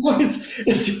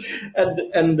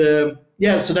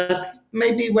 yeah, so that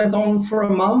maybe went on for a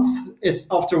month.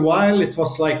 After a while, it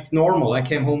was like normal. I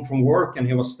came home from work and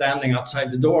he was standing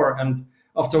outside the door. And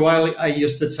after a while, I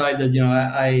just decided,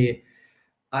 I'm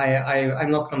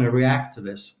not going to react to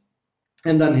this.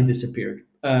 And then he disappeared.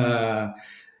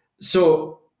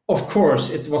 So of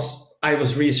course I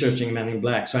was researching Men in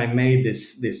Black, so I made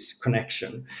this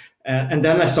connection. And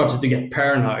then I started to get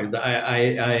paranoid.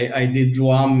 I did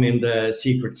Luam in the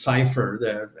Secret Cipher,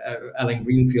 the Alan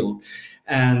Greenfield,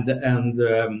 and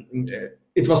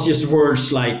it was just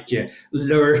words like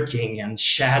lurking and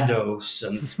shadows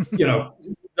and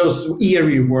those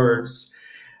eerie words.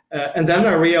 And then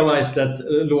I realized that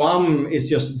Luam is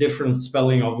just a different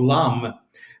spelling of Lam.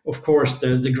 Of course,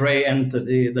 the gray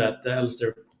entity that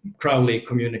Alistair Crowley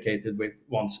communicated with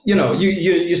once.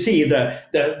 You see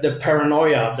the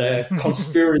paranoia, the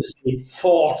conspiracy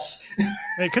thoughts.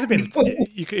 It could have been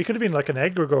it could have been like an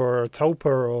egregore or a tulpa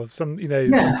or some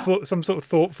some sort of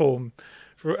thought form.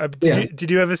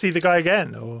 Did you ever see the guy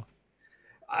again? Or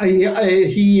I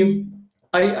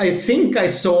think I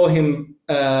saw him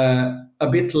a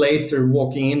bit later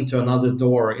walking into another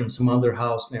door in some other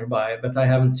house nearby, but I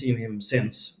haven't seen him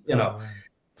since.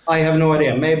 I have no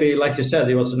idea. Maybe, like you said,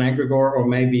 he was an egregore, or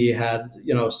maybe he had,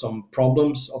 some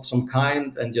problems of some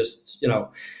kind, and just,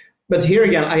 But here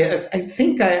again, I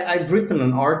think I've written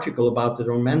an article about it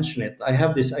or mentioned it. I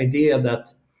have this idea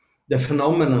that the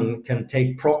phenomenon can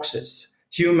take proxies,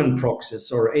 human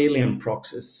proxies or alien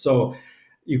proxies. So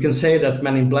you can say that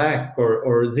Men in Black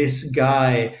or this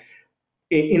guy,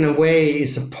 in a way,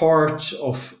 is a part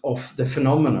of the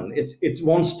phenomenon. It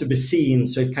wants to be seen,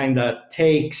 so it kind of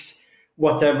takes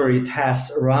whatever it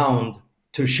has around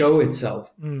to show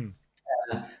itself,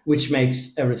 which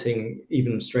makes everything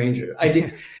even stranger.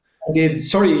 I did.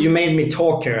 Sorry, you made me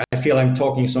talk here. I feel I'm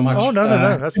talking so much. Oh, no.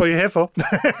 That's what you're here for.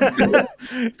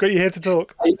 Got you here to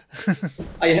talk.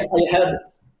 I had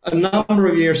a number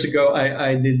of years ago,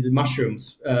 I did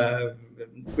mushrooms,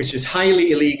 which is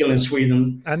highly illegal in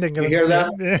Sweden. And you hear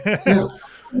that? Yeah.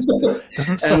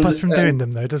 Doesn't stop us from doing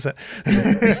them, though, does it?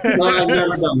 No, I've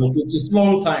never done it. It's just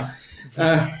one time.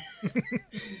 And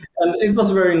it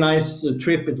was a very nice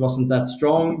trip. It wasn't that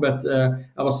strong, but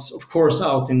I was, of course,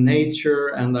 out in nature,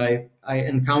 and I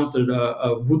encountered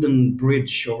a wooden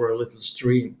bridge over a little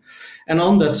stream. And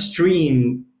on that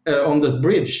stream, on that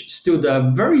bridge, stood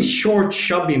a very short,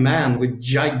 chubby man with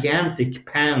gigantic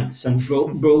pants and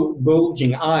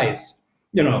bulging eyes,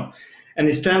 And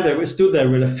he stood there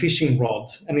with a fishing rod,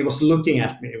 and he was looking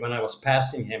at me when I was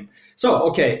passing him. So,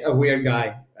 okay, a weird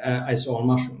guy I saw on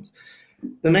mushrooms.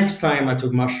 The next time I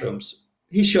took mushrooms,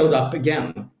 he showed up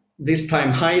again, this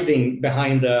time hiding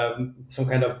behind some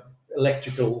kind of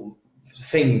electrical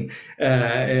thing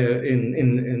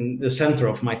in the center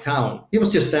of my town. He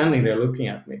was just standing there looking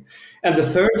at me. And the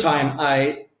third time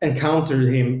I encountered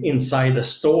him inside a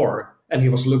store, and he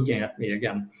was looking at me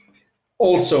again,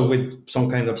 also with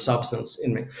some kind of substance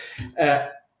in me.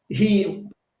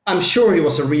 I'm sure he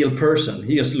was a real person.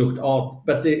 He just looked odd.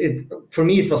 But for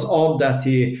me, it was odd that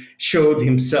he showed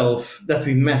himself, that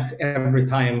we met every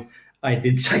time I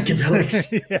did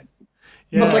psychedelics. Yeah.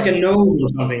 It was like a gnome or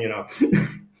something,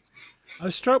 I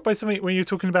was struck by something when you were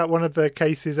talking about one of the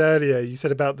cases earlier. You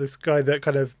said about this guy that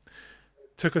kind of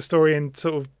took a story and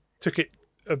sort of took it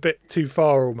a bit too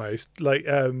far almost.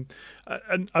 And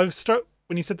I was struck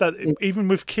when you said that even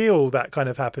with Keel, that kind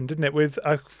of happened, didn't it? With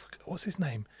what's his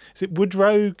name? Is it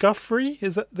Woodrow Guthrie?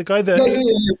 Is that the guy that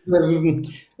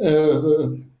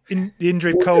in the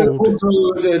Indrid Cold?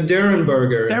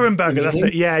 Derenberger. Derenberger, that's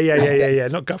it. Yeah.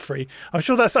 Not Guthrie. I'm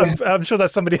sure that's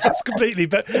somebody else completely.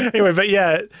 But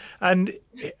anyway, and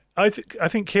I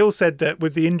think Keel said that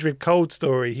with the Indrid Cold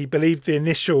story, he believed the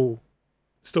initial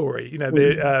story,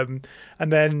 and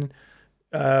then.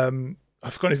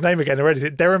 I've forgotten his name again already. Is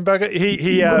it Derenberger?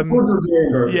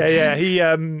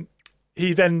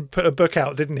 He then put a book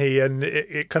out, didn't he? And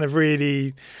it kind of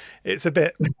really, it's a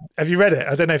bit. Have you read it?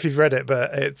 I don't know if you've read it,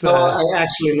 but it's. No, I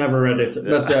actually never read it,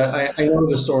 but I know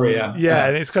the story. Yeah,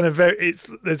 and it's kind of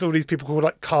there's all these people called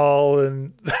like Carl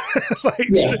and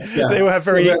they all have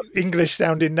very English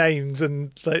sounding names, and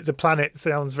like the planet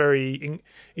sounds very,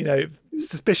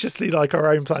 suspiciously like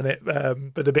our own planet,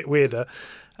 but a bit weirder.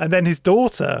 And then his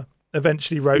daughter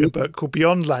eventually wrote a book called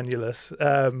Beyond Lanulus,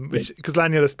 because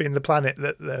Lanulus being the planet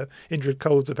that the Indrid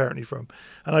Cold's apparently from.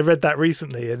 And I read that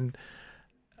recently, and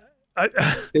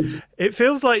it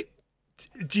feels like,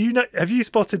 have you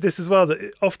spotted this as well,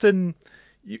 that often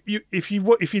if you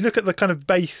look at the kind of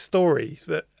base story,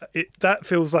 that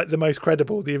feels like the most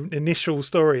credible, the initial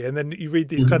story, and then you read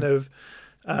these kind of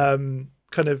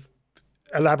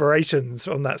elaborations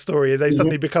on that story, they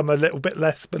suddenly become a little bit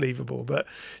less believable. But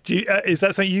is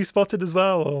that something you spotted as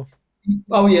well? Or?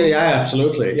 Oh yeah,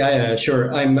 absolutely. Yeah,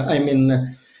 sure. I'm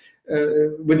in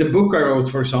with the book I wrote,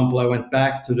 for example. I went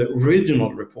back to the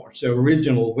original reports, the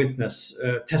original witness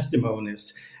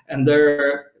testimonies, and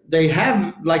they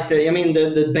have like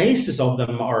the basis of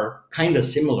them are kind of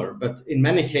similar, but in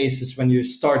many cases, when you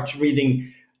start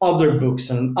reading other books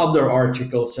and other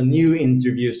articles and new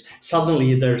interviews,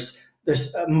 suddenly there's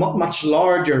a much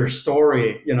larger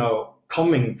story,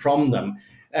 coming from them,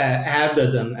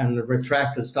 added and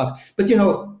retracted stuff. But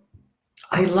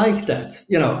I like that.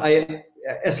 I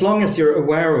as long as you're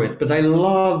aware of it. But I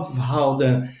love how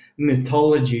the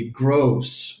mythology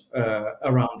grows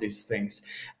around these things.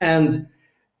 And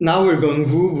now we're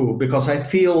going woo woo because I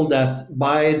feel that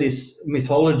by this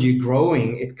mythology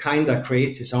growing, it kind of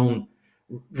creates its own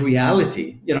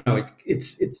reality. It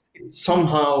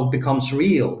somehow becomes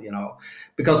real.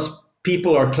 Because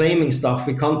people are claiming stuff.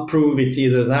 We can't prove it's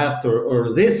either that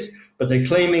or this, but they're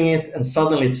claiming it, and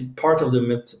suddenly it's part of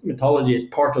the mythology, it's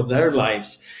part of their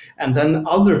lives. And then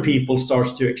other people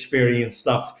start to experience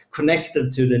stuff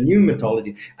connected to the new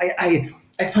mythology. I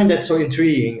find that so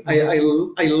intriguing. I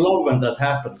love when that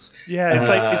happens.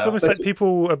 Yeah, it's almost like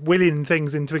people are willing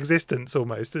things into existence.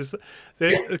 Almost as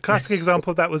the classic example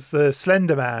of that was the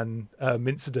Slender Man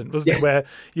incident, wasn't it? Where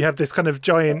you have this kind of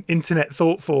giant internet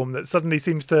thought form that suddenly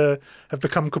seems to have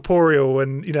become corporeal,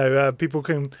 and people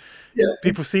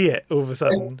see it all of a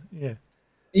sudden. Yeah.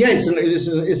 Yeah,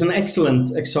 it's an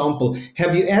excellent example.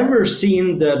 Have you ever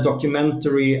seen the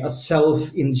documentary A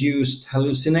Self-Induced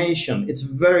Hallucination? It's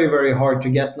very, very hard to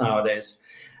get nowadays.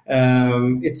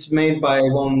 It's made by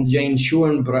one Jane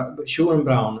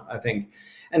Schuenbraun, I think.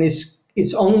 And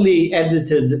it's only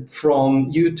edited from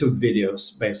YouTube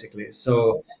videos, basically.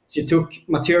 So she took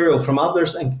material from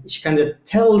others and she kind of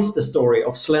tells the story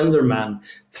of Slender Man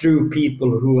through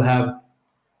people who have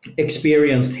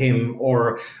experienced him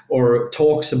or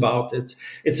talks about it.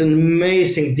 It's an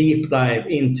amazing deep dive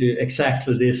into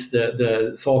exactly this,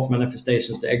 the thought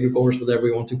manifestations, the egregores, whatever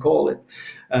you want to call it.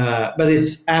 But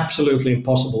it's absolutely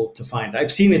impossible to find.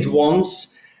 I've seen it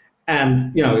once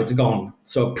and it's gone.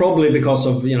 So probably because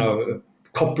of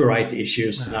copyright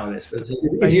issues nowadays. But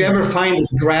if you ever find it,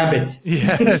 grab it.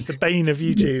 Yeah, the bane of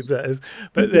YouTube, that is.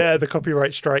 But the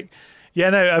copyright strike.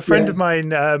 Yeah, no, a friend of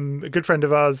mine, a good friend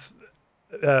of ours,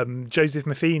 Joseph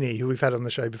Maffini, who we've had on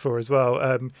the show before as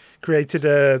well, created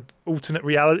a alternate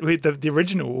reality, the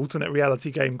original alternate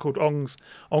reality game called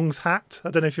Ong's Hat. I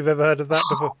don't know if you've ever heard of that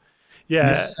before. Yeah,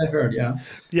 yes, I've heard.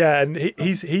 Yeah, and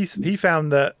he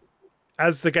found that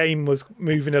as the game was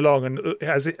moving along and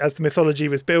as the mythology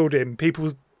was building,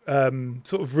 people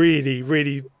sort of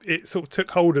really it sort of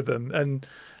took hold of them, and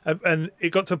it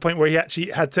got to a point where he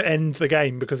actually had to end the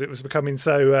game because it was becoming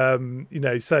so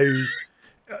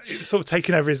it was sort of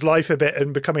taking over his life a bit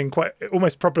and becoming quite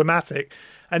almost problematic.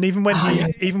 And even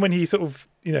when he sort of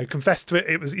confessed to it,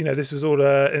 it was this was all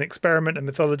an experiment in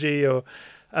mythology, or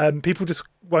people just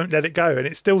won't let it go. And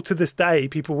it's still to this day,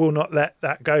 people will not let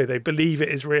that go. They believe it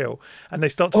is real, and they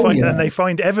start to and they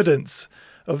find evidence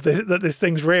of that this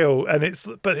thing's real. And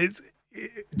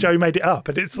Joe made it up,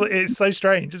 and it's so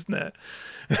strange, isn't it?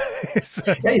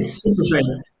 It's super strange.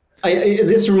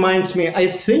 This reminds me, I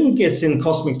think it's in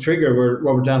Cosmic Trigger where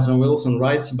Robert Anton Wilson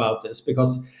writes about this,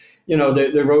 because they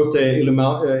wrote the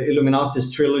Illuminati's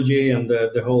trilogy and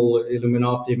the whole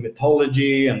Illuminati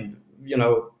mythology and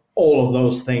all of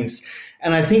those things.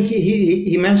 And I think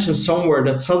he mentioned somewhere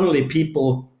that suddenly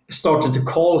people started to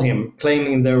call him,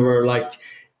 claiming there were like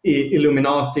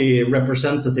Illuminati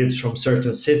representatives from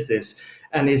certain cities,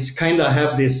 and he's kind of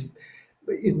have this.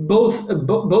 It's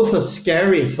both a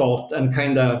scary thought and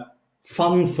kind of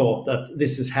fun thought that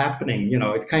this is happening.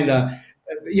 It kind of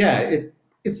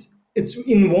it's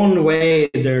in one way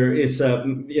there is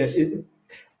the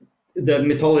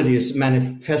mythology is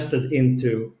manifested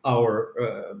into our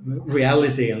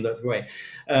reality in that way.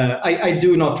 I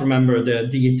do not remember the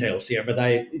details here, but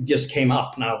it just came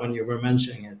up now when you were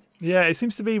mentioning it. Yeah, it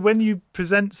seems to be when you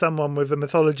present someone with a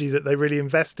mythology that they really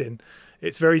invest in,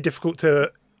 it's very difficult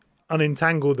to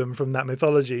unentangle them from that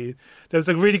mythology. There was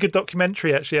a really good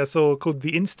documentary actually I saw called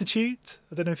The Institute.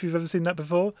 I don't know if you've ever seen that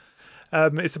before.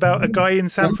 It's about a guy in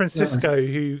San Francisco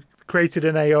who created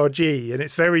an ARG, and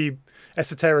it's very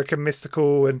esoteric and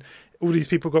mystical, and all these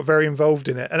people got very involved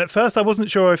in it. And at first I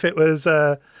wasn't sure if it was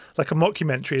like a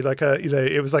mockumentary, like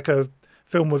it was like a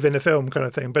film within a film kind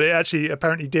of thing, but it actually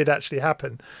apparently did actually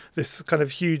happen. This kind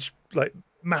of huge, like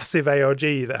massive ARG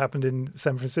that happened in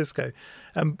San Francisco.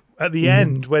 And at the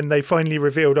end, when they finally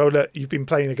revealed, oh look, you've been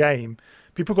playing a game,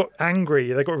 people got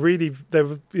angry. They were really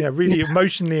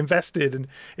emotionally invested, and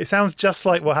it sounds just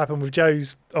like what happened with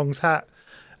Joe's Ong's hat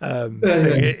thing.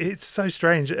 It's so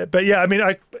strange, but yeah, I mean,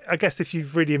 I guess if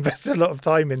you've really invested a lot of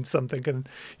time in something and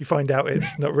you find out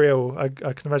it's not real, I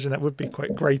can imagine that would be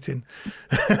quite grating.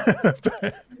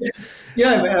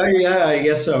 Yeah, I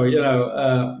guess so.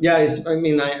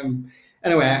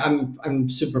 Anyway. I'm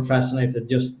super fascinated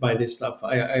just by this stuff.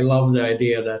 I love the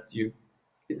idea that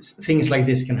things like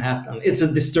this can happen. It's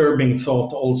a disturbing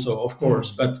thought, also, of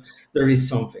course, but there is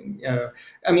something.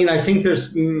 I think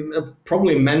there's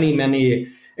probably many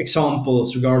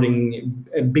examples regarding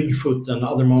Bigfoot and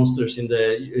other monsters in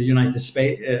the United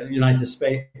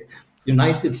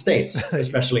States,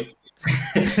 especially,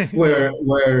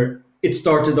 where it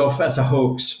started off as a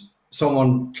hoax.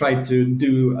 Someone tried to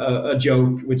do a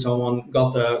joke with someone,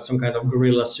 got some kind of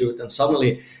gorilla suit, and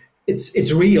suddenly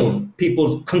it's real.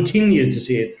 People continue to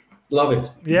see it, love it.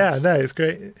 Yeah, no, it's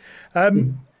great.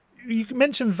 You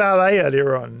mentioned valet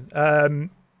earlier on.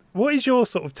 What is your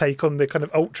sort of take on the kind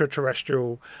of ultra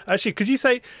terrestrial? Actually, could you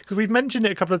say, because we've mentioned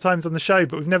it a couple of times on the show,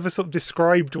 but we've never sort of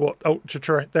described what I'll get it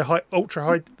right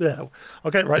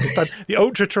this time. The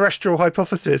ultra terrestrial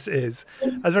hypothesis is.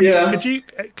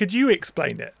 Could you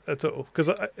explain it at all? Because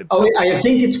I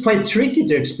think it's quite tricky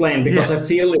to explain, because I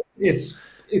feel it's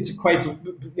quite,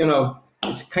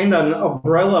 it's kind of an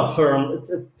umbrella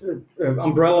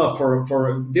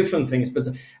for different things. But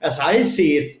as I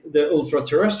see it, the ultra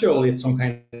terrestrial, it's some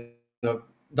kind of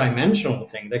dimensional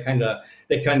thing. They kind of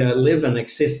live and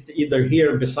exist either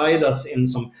here beside us in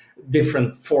some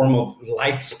different form of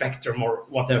light spectrum or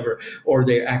whatever, or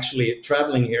they're actually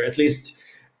traveling here. At least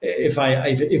if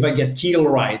I get Keel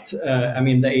right.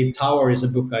 The Eighth Tower is a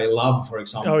book I love, for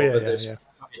example.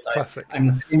 Classic.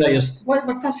 I'm kind of just,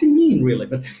 what does he mean, really?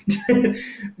 But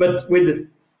but with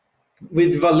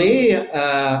Valet,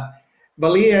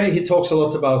 he talks a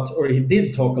lot about, or he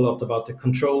did talk a lot about the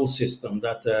control system,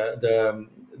 that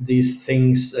these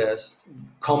things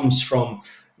comes from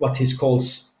what he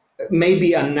calls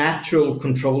maybe a natural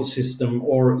control system,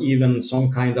 or even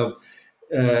some kind of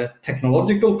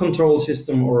technological control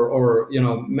system, or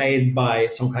made by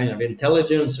some kind of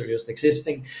intelligence, or just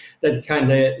existing, that kind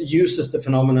of uses the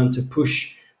phenomenon to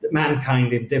push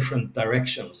mankind in different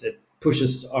directions. It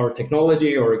pushes our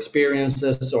technology or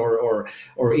experiences or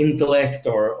intellect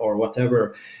or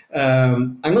whatever.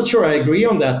 I'm not sure I agree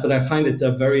on that, but I find it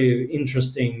a very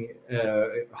interesting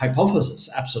hypothesis,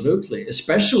 absolutely,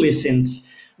 especially since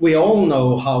we all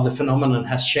know how the phenomenon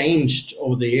has changed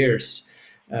over the years.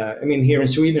 Here in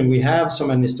Sweden, we have so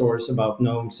many stories about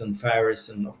gnomes and fairies,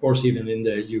 and of course, even in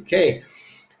the UK,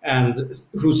 and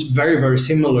who's very, very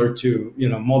similar to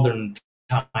modern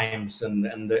times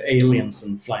and the aliens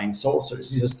and flying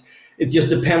saucers. It just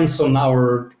depends on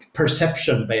our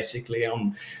perception, basically,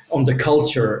 on the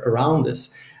culture around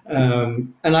us.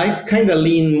 And I kind of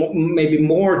lean maybe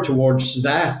more towards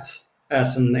that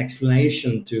as an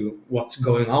explanation to what's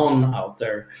going on out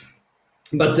there.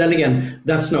 But then again,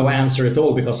 that's no answer at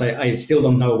all, because I still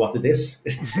don't know what it is.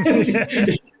 It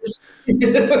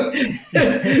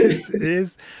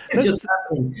is.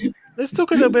 Let's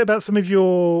talk a little bit about some of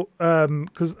your,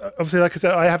 because obviously, like I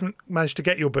said, I haven't managed to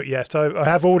get your book yet. I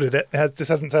have ordered it. It just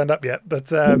hasn't turned up yet.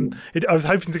 But I was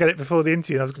hoping to get it before the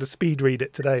interview, and I was going to speed read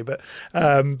it today. But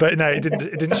no, it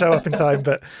didn't show up in time.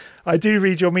 But I do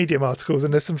read your Medium articles,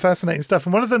 and there's some fascinating stuff.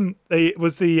 And one of them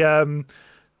was the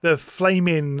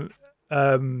flaming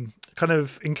kind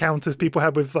of encounters people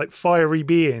had with like fiery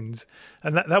beings,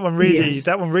 and that one really,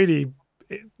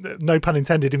 no pun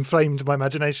intended, inflamed my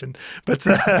imagination. But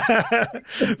sorry,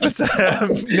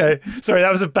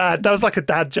 that was like a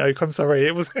dad joke. I'm sorry,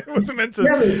 it wasn't meant to.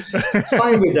 It's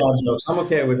fine with dad jokes. I'm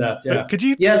okay with that. Yeah. Could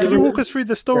you walk us through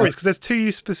the stories, because there's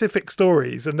two specific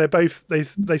stories, and they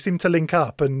seem to link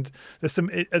up, and there's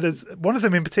one of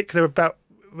them in particular about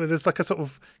where there's like a sort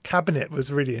of cabinet was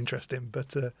really interesting.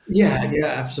 But yeah,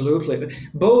 absolutely.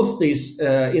 Both these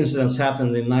incidents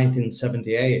happened in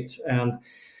 1978, and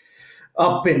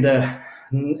up I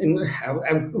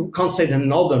can't say the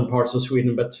northern parts of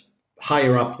Sweden, but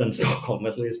higher up than Stockholm,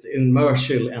 at least, in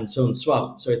Mörsil and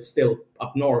Sundsvall. So it's still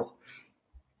up north.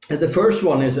 And the first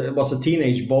one was a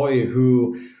teenage boy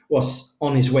who was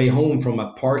on his way home from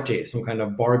a party, some kind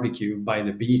of barbecue by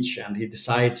the beach, and he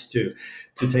decides to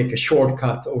take a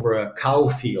shortcut over a cow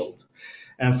field.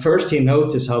 And first he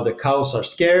noticed how the cows are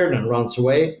scared and runs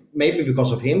away, maybe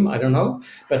because of him, I don't know.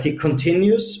 But he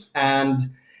continues and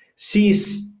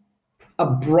sees a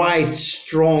bright,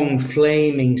 strong,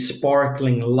 flaming,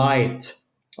 sparkling light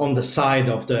on the side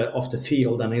of the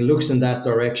field, and he looks in that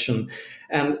direction.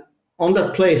 And on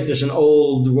that place, there's an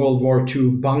old World War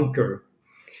II bunker.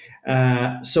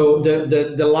 So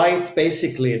the light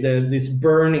basically, this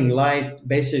burning light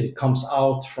basically comes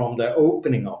out from the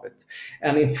opening of it.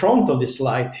 And in front of this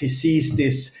light, he sees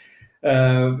this,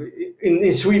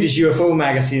 in Swedish UFO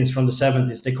magazines from the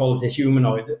 70s, they call it a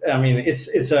humanoid. I mean,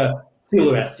 it's a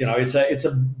silhouette, it's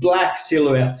a black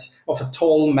silhouette of a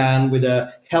tall man with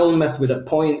a helmet with a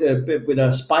point, with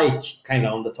a spike kind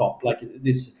of on the top, like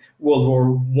this World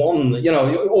War One,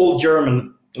 old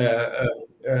German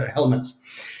helmets.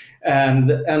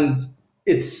 And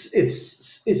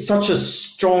it's such a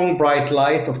strong bright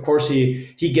light. Of course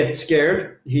he gets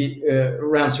scared, he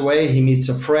runs away, he meets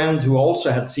a friend who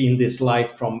also had seen this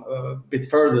light from a bit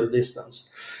further distance.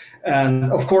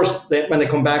 And of course when they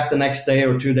come back the next day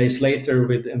or 2 days later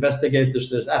with investigators,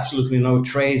 there's absolutely no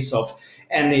trace of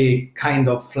any kind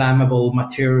of flammable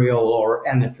material or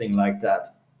anything like that.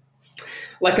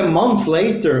 Like a month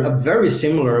later, a very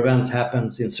similar event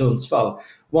happens in Sundsvall.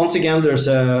 Once again, it's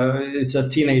a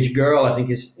teenage girl, I think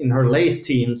is in her late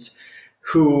teens,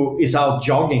 who is out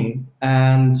jogging,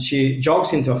 and she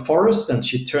jogs into a forest and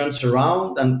she turns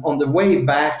around, and on the way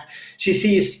back, she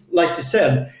sees, like you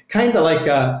said, kind of like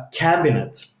a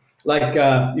cabinet, like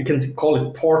you can call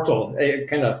it portal,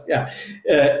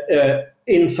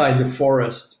 inside the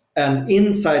forest. And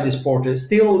inside this portal,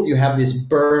 still you have this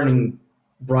burning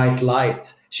bright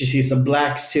light. She sees a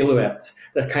black silhouette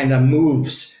that kind of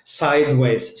moves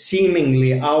sideways,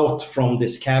 seemingly out from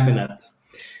this cabinet.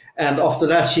 And after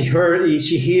that, she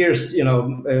hears,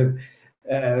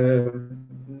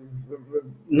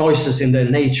 noises in the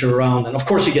nature around. And of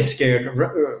course, she gets scared,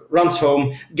 runs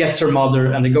home, gets her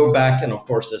mother, and they go back. And of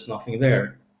course, there's nothing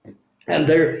there. And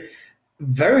they're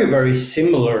very, very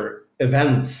similar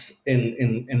events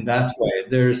in that way.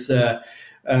 There's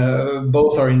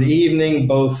both are in the evening,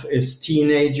 both is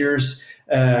teenagers,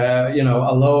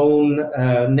 alone,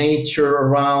 nature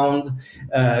around.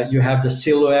 You have the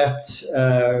silhouette,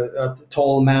 a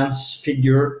tall man's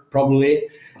figure, probably.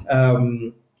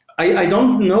 I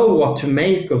don't know what to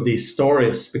make of these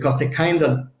stories because they kind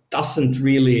of doesn't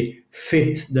really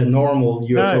fit the normal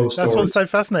UFO story. That's what's so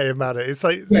fascinating about it. It's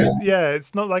like,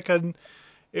 it's not like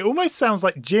it almost sounds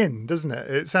like Jinn, doesn't it?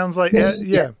 It sounds like,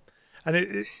 yeah. And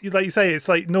it, like you say, it's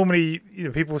like normally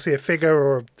people see a figure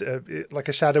or like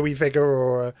a shadowy figure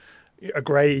or a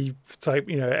grey type,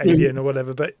 alien or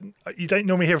whatever, but you don't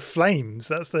normally hear flames.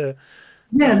 That's the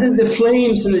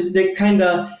flames, and they kind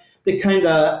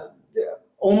of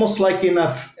almost like in a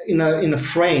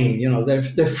frame.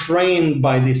 They're framed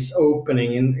by this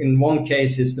opening. In one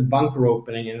case, it's the bunker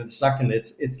opening, and in the second,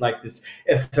 it's like this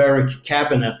etheric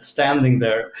cabinet standing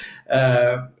there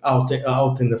out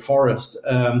in the forest.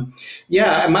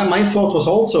 My thought was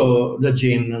also the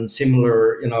jinn and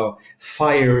similar,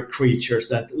 fire creatures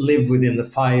that live within the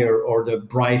fire or the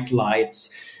bright lights.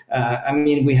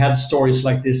 We had stories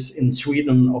like this in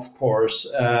Sweden, of course.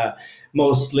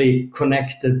 Mostly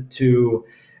connected to,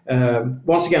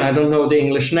 once again, I don't know the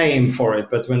English name for it,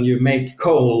 but when you make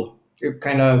coal, you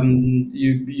kind of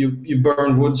you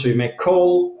burn wood, so you make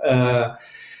coal,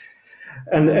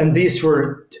 and these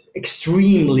were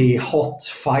extremely hot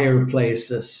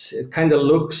fireplaces. It kind of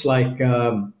looks like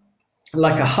a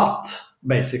hut,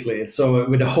 basically. So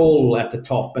with a hole at the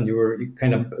top, and you were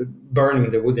kind of burning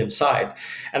the wood inside,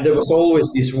 and there was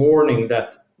always this warning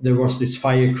that there was these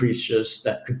fire creatures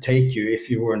that could take you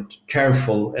if you weren't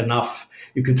careful enough.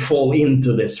 You could fall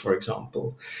into this, for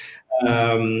example.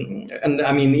 There's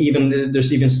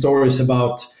even stories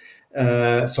about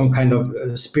some kind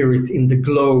of spirit in the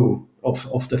glow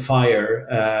of the fire,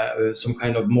 some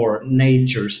kind of more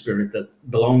nature spirit that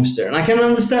belongs there. And I can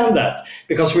understand that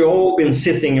because we've all been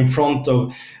sitting in front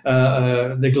of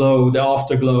the glow, the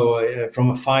afterglow from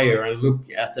a fire, and look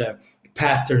at the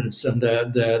patterns and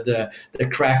the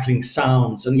crackling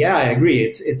sounds. And I agree,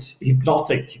 it's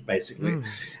hypnotic, basically.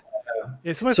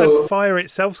 It's almost like fire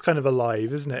itself's kind of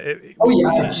alive, isn't it?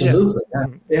 Absolutely.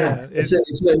 It's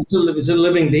a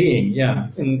living being,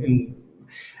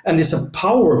 and it's a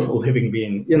powerful living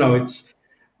being.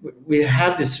 We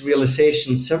had this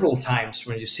realization several times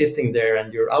when you're sitting there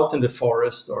and you're out in the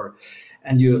forest,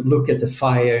 and you look at the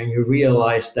fire and you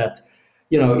realize that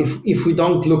if we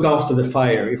don't look after the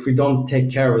fire, if we don't take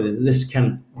care of it, this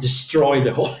can destroy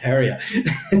the whole area.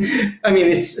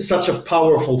 It's such a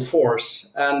powerful force,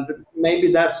 and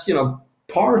maybe that's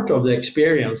part of the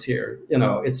experience here.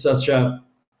 It's such a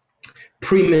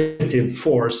primitive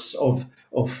force of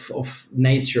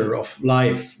nature, of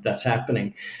life that's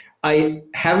happening. I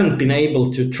haven't been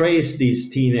able to trace these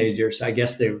teenagers. I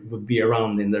guess they would be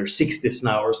around in their 60s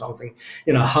now or something,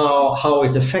 how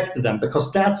it affected them,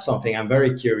 because that's something I'm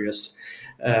very curious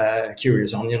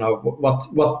curious on.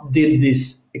 What did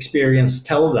this experience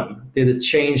tell them? Did it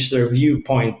change their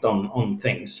viewpoint on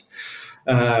things?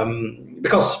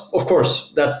 Because of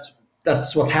course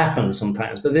that's what happens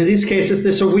sometimes. But in these cases,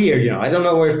 they're so weird. I don't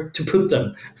know where to put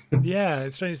them. Yeah,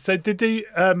 it's strange. So did they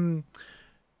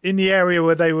in the area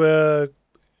where they were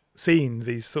seen,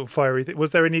 these sort of fiery was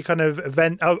there any kind of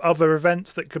other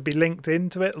events that could be linked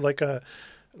into it, like a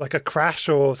crash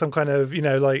or some kind of,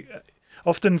 like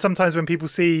often sometimes when people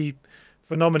see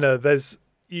phenomena, there's,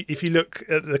 if you look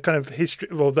at the kind of history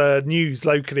or the news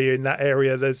locally in that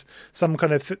area, there's some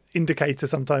kind of indicator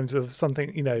sometimes of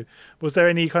something. Was there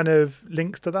any kind of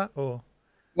links to that? Or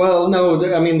Well, no,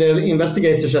 the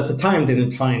investigators at the time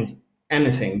didn't find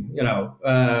anything.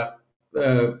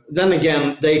 Then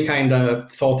again, they kind of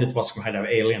thought it was kind of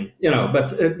alien,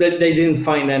 but they didn't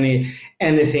find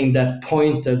anything that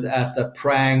pointed at a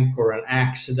prank or an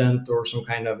accident or some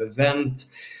kind of event.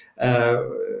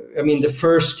 The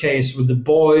first case with the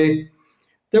boy,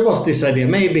 there was this idea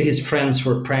maybe his friends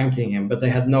were pranking him, but they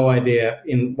had no idea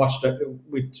in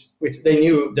which they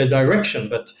knew the direction.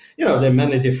 But there are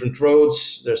many different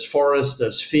roads. There's forests,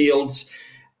 there's fields.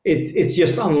 It's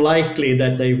just unlikely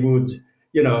that they would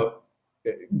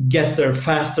get there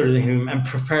faster than him and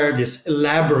prepare this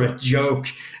elaborate joke.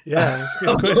 Yeah,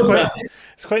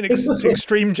 it's quite an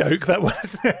extreme joke, that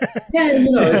was.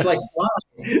 It's like, wow.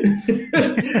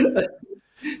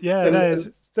 Yeah, no, it's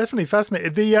definitely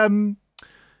fascinating.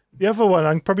 The other one,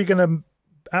 I'm probably going to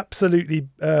absolutely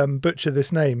butcher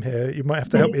this name here. You might have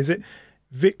to help me. Is it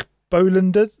Vic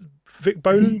Bolander? Vic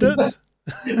Bolander?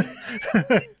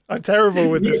 I'm terrible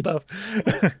with this stuff.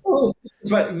 It's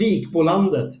like Vic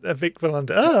Bolander. Vic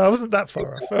Bolander. Oh, I wasn't that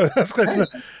far off. That's close enough.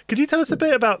 Could you tell us a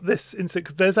bit about this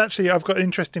incident? There's actually, I've got an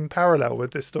interesting parallel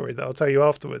with this story that I'll tell you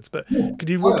afterwards. But could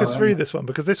you walk us through this one?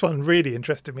 Because this one really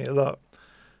interested me a lot.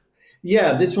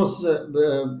 Yeah, this was, I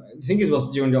think it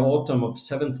was during the autumn of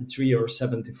 73 or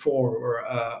 74, where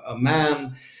a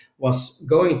man was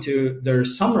going to their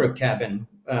summer cabin,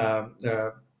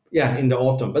 in the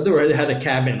autumn. But they already had a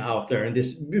cabin out there in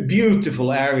this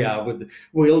beautiful area with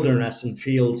wilderness and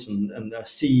fields and a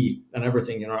sea and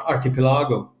everything,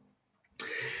 archipelago.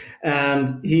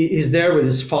 And he's there with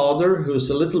his father, who's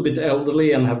a little bit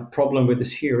elderly and have a problem with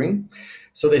his hearing.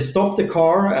 So they stop the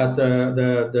car at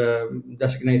the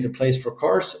designated place for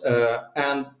cars,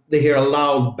 and they hear a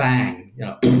loud bang,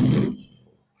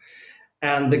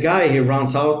 And the guy, he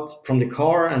runs out from the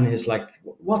car and he's like,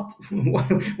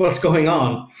 what's going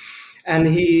on? And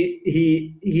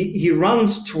he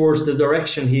runs towards the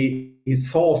direction he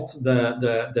thought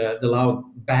the loud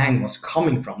bang was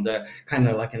coming from, the kind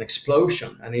of like an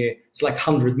explosion. And it's like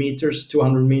 100 meters,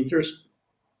 200 meters.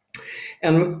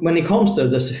 And when he comes there,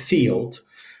 there's a field.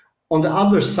 On the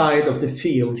other side of the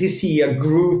field, he see a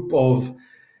group of,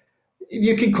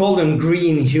 you could call them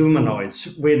green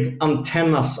humanoids with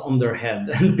antennas on their head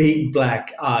and big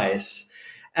black eyes.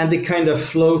 And they kind of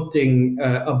floating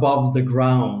above the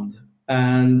ground.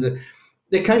 And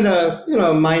they kind of,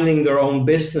 minding their own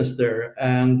business there.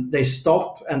 And they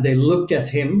stop and they look at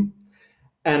him.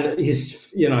 And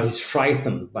he's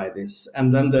frightened by this.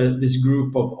 And then this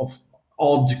group of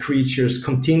odd creatures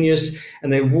continues,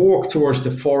 and they walk towards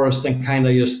the forest and kind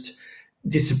of just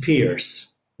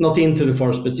disappears. Not into the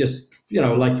forest, but just,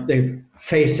 like they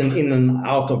facing in and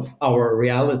out of our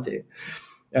reality.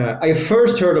 I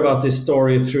first heard about this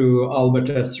story through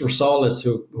Albert S. Rosales,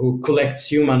 who collects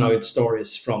humanoid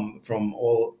stories from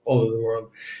all over the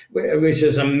world, which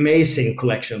is an amazing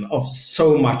collection of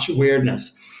so much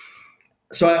weirdness.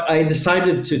 So I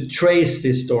decided to trace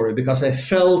this story because I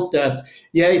felt that,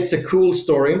 it's a cool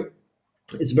story.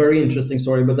 It's a very interesting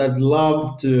story, but I'd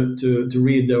love to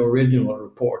read the original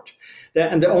report.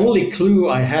 And the only clue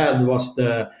I had was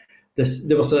there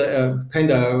was a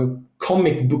kind of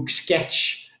comic book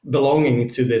sketch belonging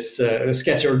to this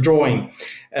sketch or drawing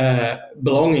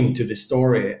belonging to this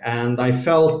story. And I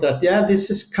felt that, this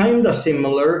is kind of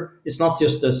similar. It's not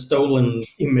just a stolen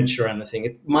image or anything.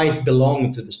 It might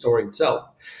belong to the story itself.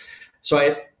 So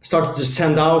I started to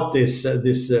send out this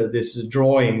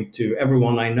drawing to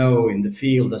everyone I know in the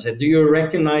field. I said, do you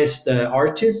recognize the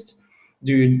artist?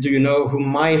 Do you know who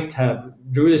might have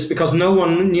drew this? Because no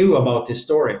one knew about this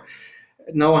story.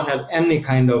 No one had any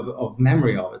kind of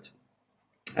memory of it.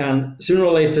 And sooner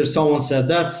or later, someone said,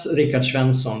 that's Richard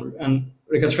Svensson. And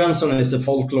Richard Svensson is a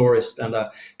folklorist and a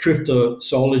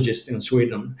cryptozoologist in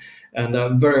Sweden, and a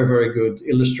very, very good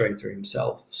illustrator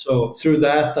himself. So through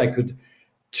that, I could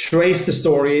trace the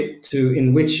story to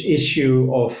in which issue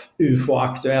of UFO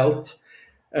Aktuellt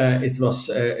it was.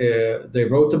 They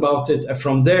wrote about it.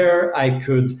 From there, I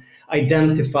could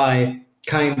identify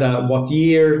kind of what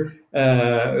year,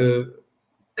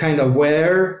 kind of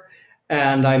where,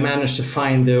 and I managed to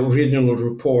find the original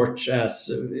report as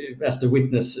the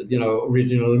witness,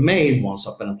 originally made once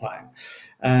upon a time.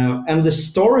 And the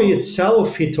story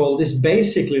itself, he told, is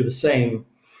basically the same,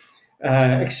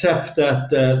 except that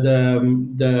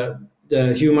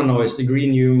the humanoids, the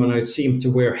green humanoids, seem to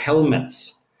wear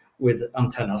helmets with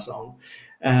antennas on,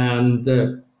 and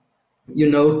you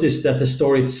notice that the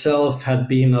story itself had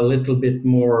been a little bit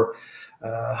more,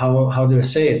 how do I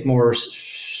say it,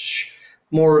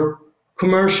 more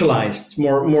commercialized,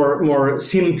 more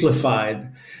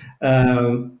simplified.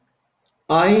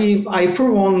 I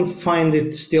for one find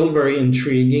it still very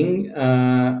intriguing.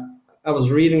 I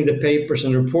was reading the papers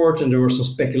and report, and there was some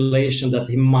speculation that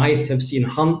he might have seen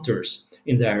hunters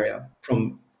in the area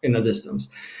from in a distance.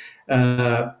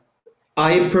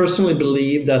 I personally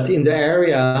believe that in the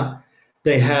area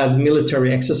they had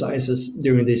military exercises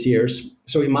during these years.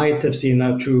 So he might have seen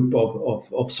a troop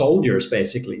of soldiers,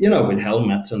 basically, with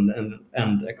helmets and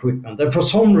equipment. And for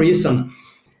some reason,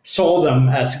 saw them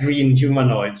as green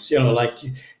humanoids, like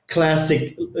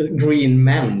classic green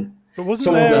men. But wasn't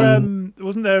Some of there them,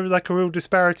 wasn't there like a real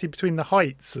disparity between the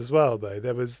heights as well, though?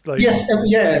 There was like yes,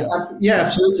 yeah,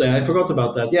 absolutely. I forgot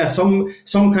about that. Yeah, some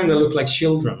kind of look like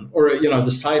children, or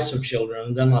the size of children,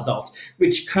 and then adults,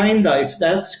 which kind of, if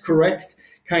that's correct,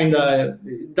 kind of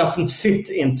doesn't fit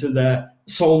into the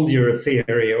soldier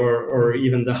theory or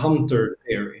even the hunter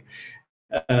theory.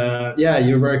 Yeah,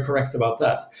 you're very correct about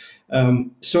that.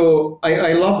 So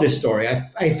I love this story.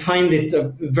 I find it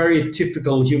a very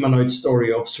typical humanoid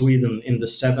story of Sweden in the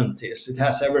 70s. It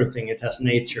has everything. It has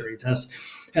nature. It has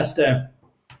the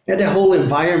whole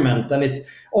environment. And it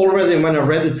already, when I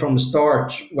read it from the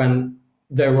start, when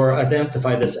they were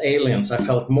identified as aliens, I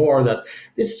felt more that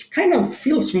this kind of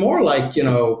feels more like,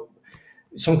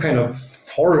 some kind of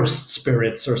forest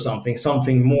spirits or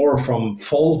something more from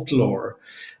folklore.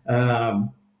 But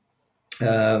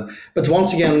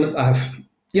once again,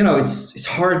 it's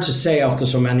hard to say after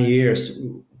so many years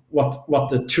what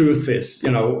the truth is.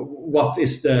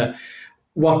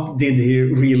 What did he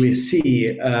really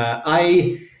see?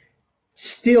 I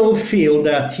still feel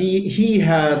that he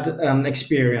had an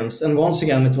experience, and once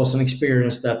again, it was an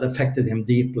experience that affected him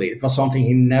deeply. It was something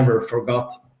he never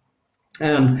forgot.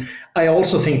 And I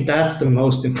also think that's the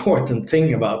most important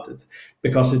thing about it,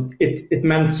 because it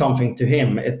meant something to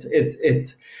him.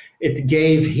 It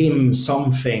gave him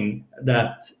something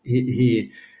that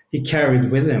he carried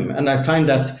with him, and I find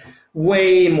that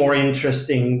way more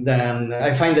interesting than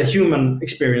I find the human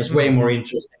experience way more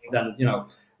interesting than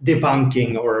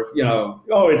debunking or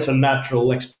oh, it's a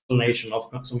natural explanation of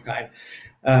some kind.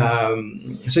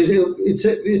 So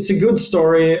it's a good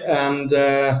story, and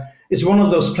it's one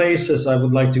of those places I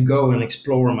would like to go and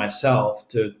explore myself,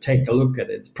 to take a look at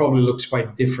it. It probably looks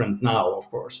quite different now,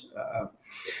 of course.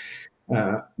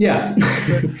 Yeah.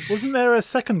 Wasn't there a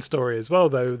second story as well,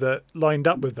 though, that lined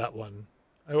up with that one?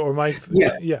 Or my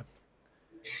Yeah.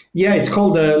 Yeah, it's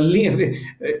called the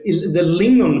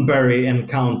Lingonberry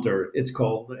encounter. It's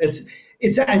called. It's.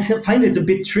 I find it a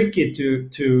bit tricky to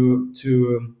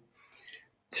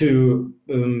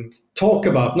talk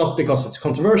about, not because it's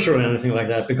controversial or anything like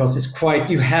that, because it's quite.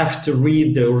 You have to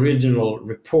read the original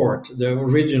report, the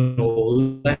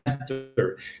original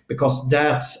letter, because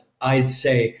that's, I'd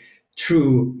say,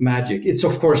 true magic. It's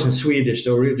of course in Swedish,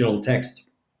 the original text.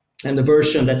 And the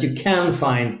version that you can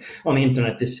find on the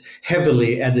internet is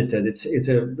heavily edited. It's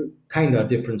a kind of a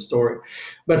different story.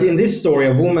 But in this story,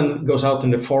 a woman goes out in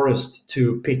the forest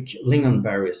to pick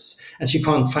lingonberries, and she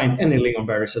can't find any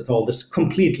lingonberries at all. It's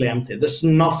completely empty. There's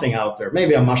nothing out there.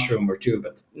 Maybe a mushroom or two,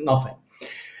 but nothing.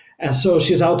 And so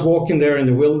she's out walking there in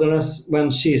the wilderness when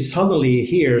she suddenly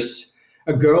hears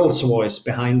a girl's voice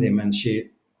behind him, and she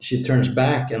turns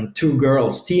back, and two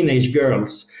girls, teenage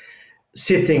girls,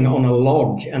 sitting on a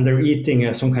log, and they're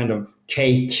eating some kind of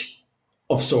cake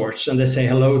of sorts, and they say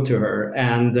hello to her,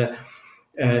 and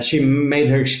she made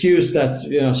her excuse that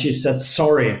she said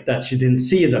sorry that she didn't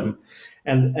see them,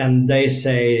 and they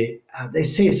say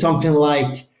something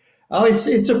like, oh,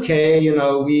 it's okay, you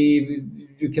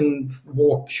can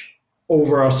walk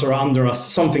over us or under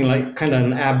us, something like kind of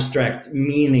an abstract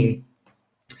meaning.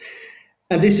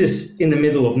 And this is in the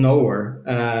middle of nowhere,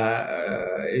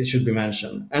 it should be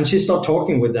mentioned. And she starts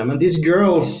talking with them. And this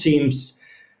girl seems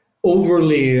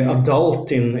overly adult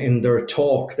in their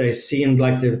talk. They seemed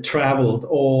like they've traveled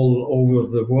all over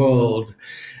the world.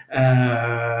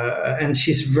 And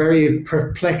she's very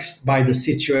perplexed by the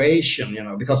situation,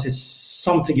 because it's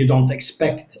something you don't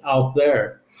expect out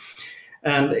there.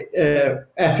 And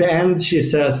at the end, she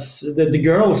says, the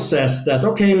girl says that,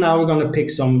 okay, now we're going to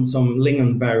pick some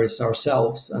lingonberries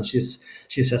ourselves. And she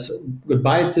says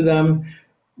goodbye to them,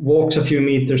 walks a few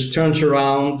meters, turns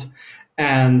around,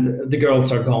 and the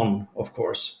girls are gone, of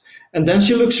course. And then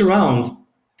she looks around,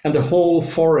 and the whole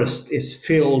forest is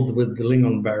filled with the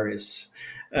lingonberries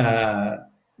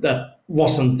that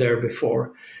wasn't there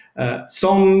before.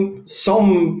 Some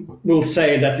will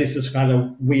say that this is kind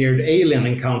of weird alien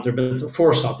encounter, but of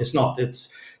course not. It's not. It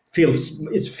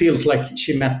feels like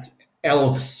she met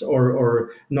elves or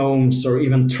gnomes or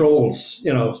even trolls.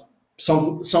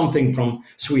 Something from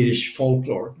Swedish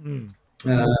folklore.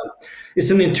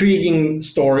 It's an intriguing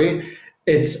story.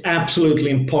 It's absolutely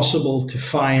impossible to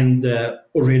find the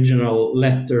original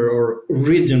letter or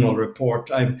original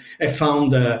report. I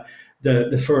found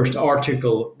the first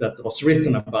article that was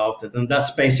written about it, and that's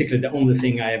basically the only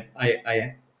thing I've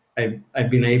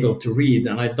been able to read,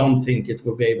 and I don't think I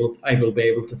will be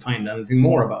able to find anything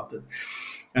more about it.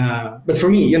 But for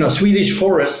me, Swedish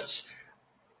forests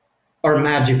are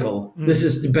magical. This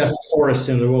is the best forests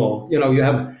in the world. You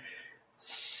have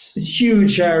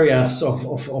huge areas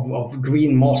of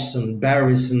green moss and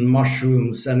berries and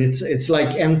mushrooms, and it's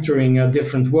like entering a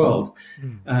different world.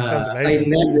 Sounds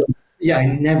amazing. I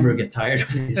never get tired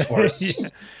of these forests. Yeah.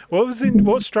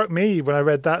 What struck me when I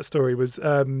read that story was,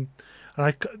 I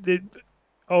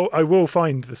will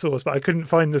find the source, but I couldn't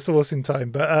find the source in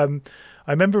time. But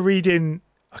I remember reading,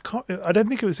 I don't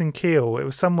think it was in Kiel. It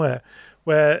was somewhere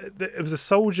where it was a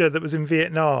soldier that was in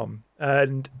Vietnam,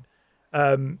 and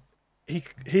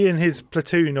he and his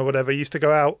platoon or whatever used to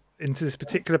go out into this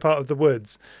particular part of the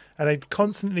woods, and they'd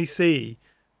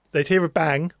hear a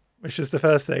bang, which was the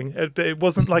first thing. It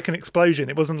wasn't like an explosion.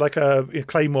 It wasn't like a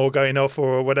claymore going off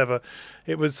or whatever.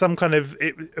 It was some kind of,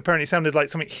 it apparently sounded like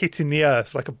something hitting the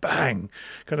earth, like a bang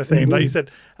kind of thing, like you said.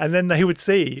 And then he would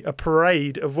see a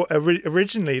parade of what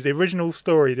originally, the original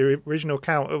story, the original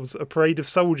account, it was a parade of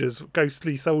soldiers,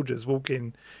 ghostly soldiers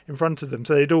walking in front of them.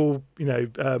 So they'd all,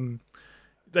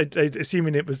 they'd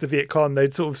assuming it was the Viet Cong,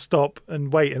 they'd sort of stop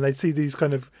and wait, and they'd see these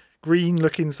kind of green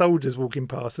looking soldiers walking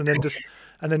past, and then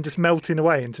just melting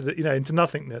away into the into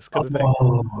nothingness kind of thing.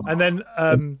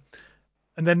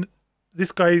 And then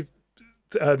this guy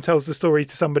tells the story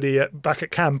to somebody back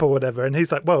at camp or whatever, and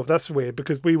he's like, well, that's weird,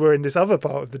 because we were in this other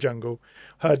part of the jungle,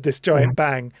 heard this giant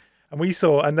bang, and we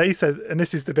saw, and they said, and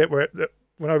this is the bit where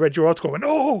when I read your article, I went,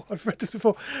 oh, I've read this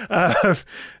before.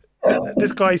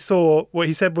 This guy saw what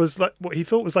he said was like what he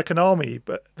thought was like an army,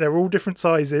 but they're all different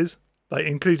sizes, like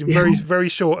including very, very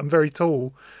short and very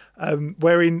tall,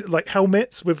 wearing like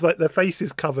helmets with like their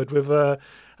faces covered with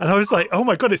and I was like, oh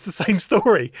my God, it's the same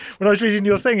story. When I was reading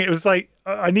your thing, it was like,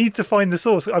 I need to find the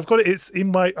source. I've got it. It's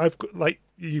in I've got, like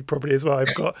you probably as well,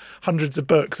 I've got hundreds of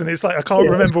books, and it's like, I can't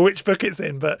remember which book it's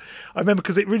in, but I remember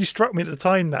because it really struck me at the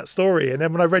time, that story. And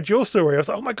then when I read your story, I was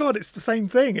like, oh my God, it's the same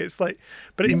thing. It's like,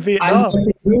 but in Vietnam. I'm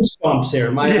getting goosebumps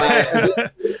here.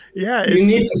 You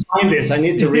need to find this. I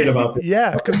need to read about it.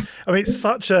 Yeah. Cause I mean, it's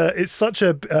such a such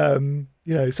a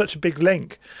big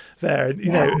link there,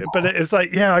 but it was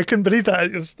like, I couldn't believe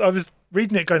that. I was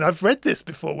reading it going, I've read this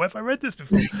before. Where have I read this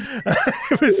before?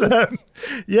 It was,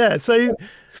 so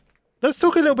let's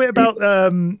talk a little bit about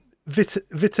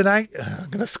Vitangi. I'm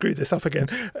going to screw this up again.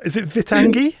 Is it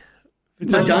Vitangi?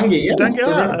 Vitangi, yes.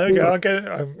 Vitangi, there we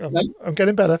go. I'm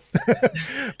getting better.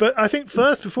 But I think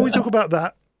first, before we talk about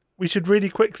that, we should really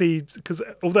quickly, because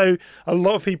although a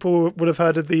lot of people would have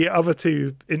heard of the other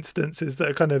two instances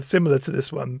that are kind of similar to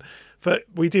this one, but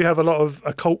we do have a lot of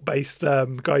occult-based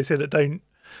guys here that don't,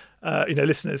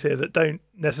 listeners here that don't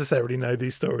necessarily know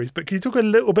these stories. But can you talk a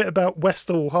little bit about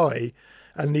Westall High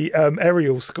and the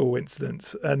aerial school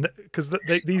incidents? And because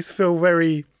these feel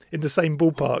very in the same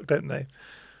ballpark, don't they?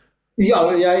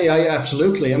 Yeah,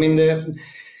 absolutely. I mean,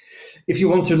 if you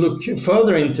want to look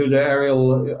further into the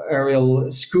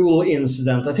aerial school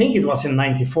incident, I think it was in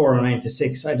 94 or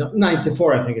 96.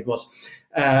 94, I think it was.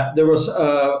 There was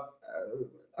a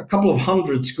couple of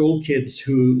hundred school kids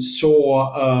who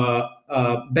saw,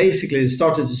 basically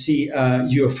started to see a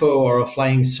UFO or a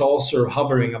flying saucer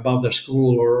hovering above their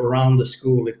school or around the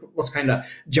school. It was kind of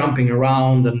jumping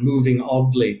around and moving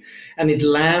oddly. And it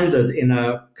landed in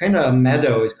a kind of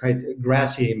meadow. It's quite a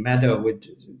grassy meadow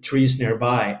with trees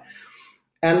nearby.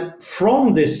 And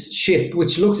from this ship,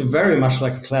 which looked very much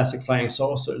like a classic flying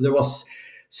saucer, there was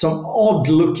some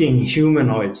odd-looking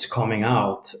humanoids coming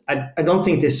out. I don't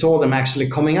think they saw them actually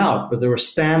coming out, but they were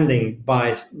standing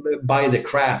by the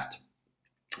craft.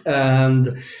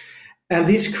 And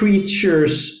these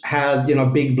creatures had,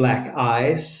 big black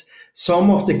eyes. some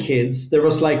of the kids, there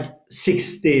was like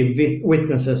 60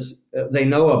 witnesses they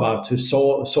know about who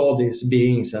saw these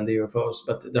beings and the UFOs,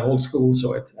 but the whole school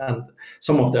saw it, and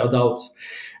some of the adults.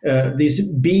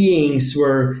 These beings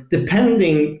were,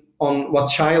 depending on what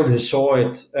child who saw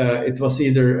it, it was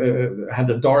either had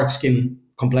a dark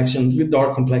complexion,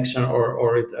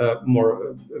 or it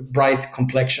more bright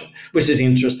complexion, which is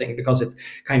interesting because it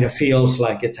kind of feels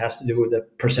like it has to do with the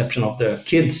perception of the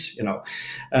kids,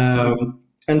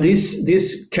 and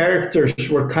these characters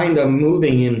were kind of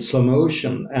moving in slow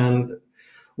motion, and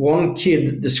one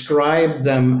kid described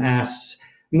them as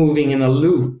moving in a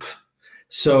loop.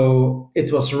 So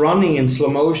it was running in slow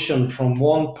motion from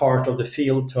one part of the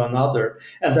field to another,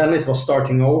 and then it was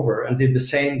starting over and did the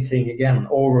same thing again,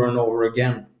 over and over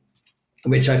again,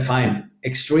 which I find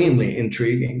extremely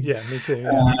intriguing. Yeah, me too.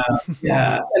 Yeah,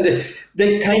 Yeah, and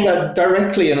they kind of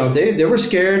directly, they were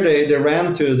scared. They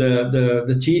ran to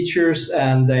the teachers,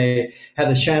 and they had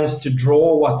a chance to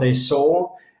draw what they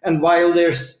saw. And while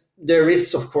there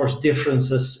is of course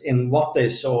differences in what they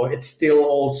saw, it's still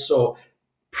also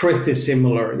pretty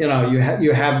similar.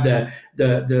 You have the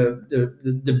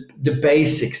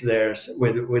basics there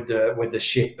with the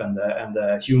ship and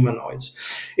the humanoids.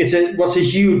 It was a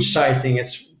huge sighting.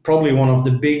 It's probably one of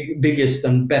the biggest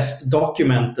and best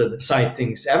documented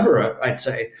sightings ever, I'd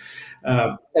say.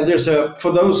 And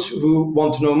for those who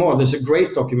want to know more, there's a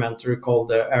great documentary called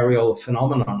The Aerial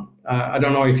Phenomenon. I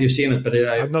don't know if you've seen it, but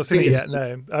I've not seen it yet.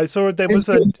 No, I saw there was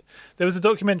a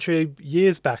documentary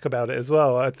years back about it as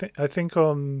well. I think it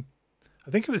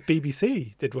was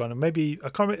BBC did one, and maybe I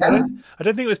can't. I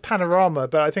don't think it was Panorama,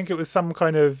 but I think it was some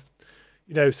kind of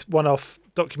one-off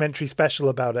documentary special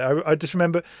about it. I just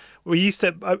remember we used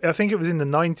to. I think it was in the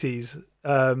 90s,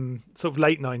 sort of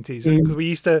late 90s, because we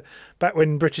used to, back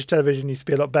when British television used to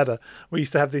be a lot better, we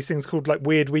used to have these things called like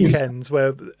Weird Weekends,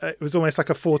 where it was almost like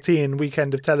a 14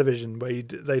 weekend of television where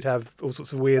they'd have all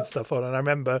sorts of weird stuff on. And I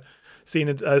remember seeing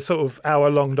a sort of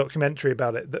hour-long documentary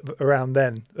about it around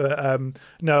then.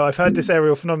 No, I've heard this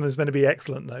aerial phenomenon is meant to be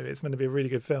excellent, though. It's meant to be a really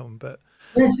good film. But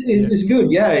it's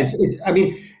good. Yeah, I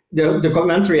mean, the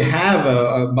documentary have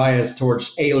a bias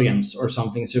towards aliens or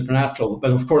something supernatural,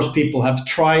 but of course people have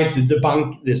tried to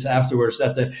debunk this afterwards,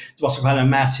 that it was a kind of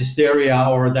mass hysteria,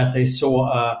 or that they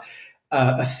saw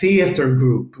a theater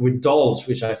group with dolls,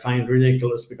 which I find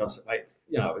ridiculous because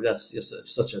that's just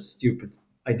such a stupid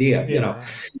idea.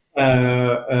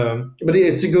 But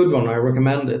it's a good one. I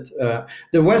recommend it.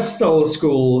 The Westall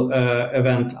School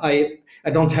event, I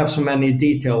don't have so many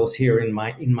details here in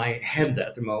my head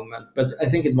at the moment, but I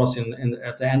think it was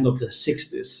at the end of the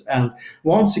 60s. And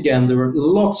once again, there were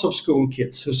lots of school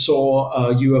kids who saw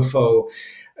a UFO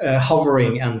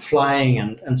hovering and flying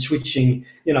and switching,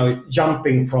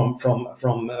 jumping from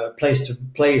place to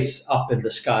place up in the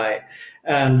sky.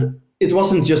 And it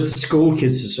wasn't just the school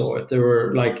kids who saw it. There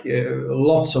were like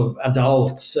lots of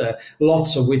adults,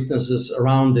 lots of witnesses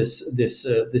around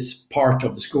this part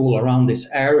of the school, around this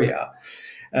area.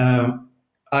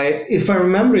 If I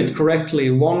remember it correctly,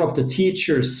 one of the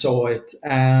teachers saw it,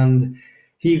 and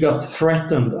he got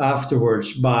threatened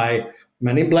afterwards by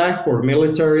Men in Black or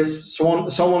militaries.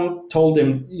 Someone told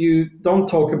him, "You don't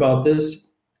talk about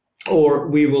this, or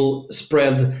we will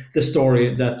spread the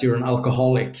story that you're an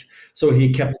alcoholic." So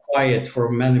he kept quiet for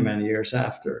many, many years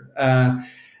after.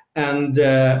 And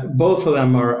both of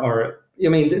them are I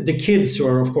mean, the kids, who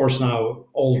are of course now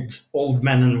old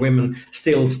men and women,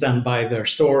 still stand by their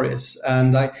stories.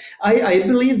 And I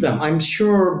believe them. I'm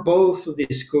sure both of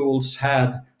these schools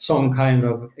had some kind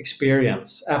of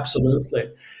experience.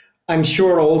 Absolutely. I'm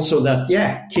sure also that,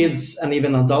 kids and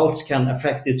even adults can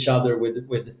affect each other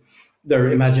with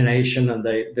their imagination, and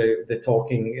they're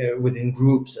talking within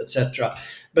groups, etc.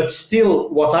 But still,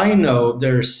 what I know,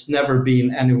 there's never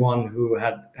been anyone who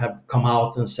have come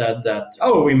out and said that,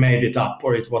 oh, we made it up,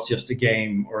 or it was just a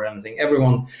game or anything.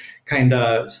 Everyone kind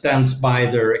of stands by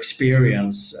their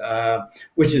experience,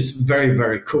 which is very,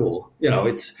 very cool.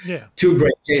 It's two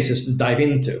great cases to dive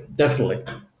into, definitely.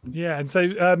 Yeah, and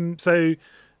so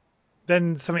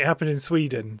then something happened in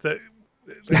Sweden that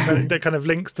kind of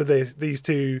links to these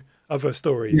two other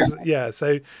stories.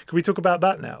 So can we talk about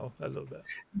that now a little bit?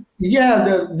 Yeah,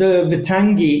 the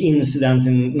Vittangi incident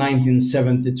in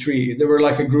 1973. There were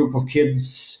like a group of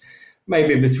kids,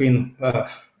 maybe between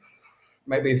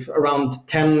maybe around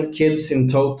 10 kids in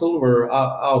total, were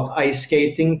out ice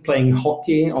skating, playing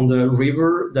hockey on the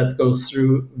river that goes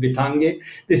through Vittangi.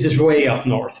 This is way up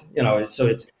north,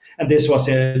 and this was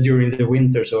during the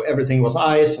winter, so everything was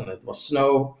ice and it was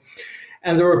snow.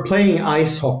 And they were playing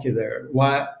ice hockey there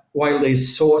while they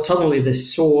saw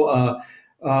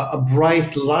a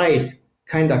bright light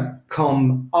kind of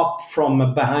come up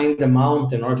from behind the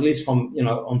mountain, or at least from,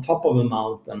 on top of the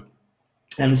mountain,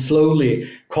 and slowly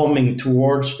coming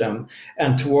towards them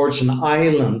and towards an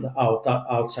island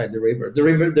outside the river.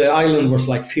 The island was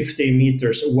like 50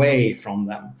 meters away from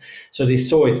them, so they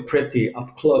saw it pretty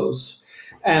up close.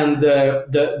 And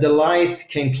the light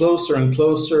came closer and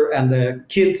closer, and the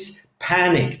kids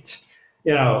panicked.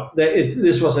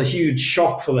 This was a huge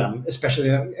shock for them, especially,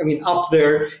 up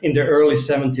there in the early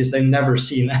 70s, they've never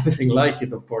seen anything like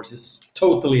it, of course. It's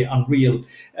totally unreal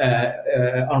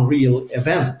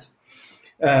event.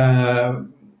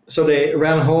 So they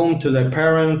ran home to their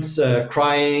parents,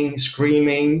 crying,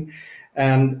 screaming.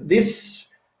 And this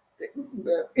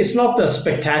is not as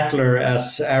spectacular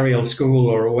as Ariel School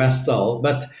or Westall,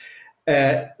 but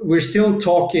we're still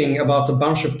talking about a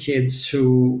bunch of kids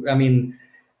who,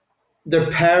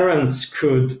 their parents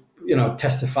could,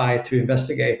 testify to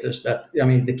investigators that,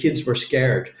 the kids were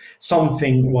scared.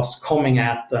 Something was coming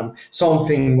at them.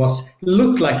 Something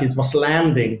looked like it was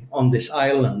landing on this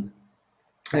island.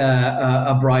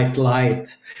 A bright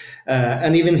light.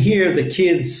 And even here, the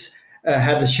kids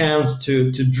had the chance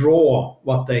to draw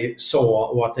what they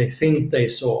saw, what they think they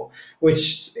saw,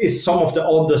 which is some of the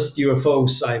oddest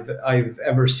UFOs I've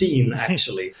ever seen,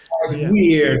 actually.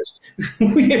 Yeah.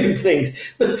 Weird things.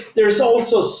 But there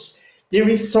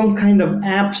is some kind of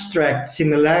abstract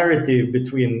similarity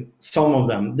between some of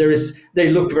them. They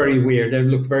look very weird, they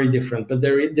look very different, but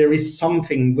there is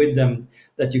something with them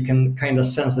that you can kind of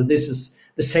sense that this is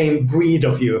the same breed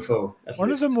of UFO.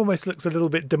 One of them almost looks a little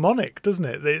bit demonic, doesn't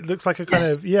it? It looks like a kind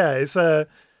of,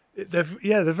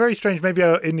 they're very strange. Maybe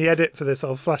in the edit for this,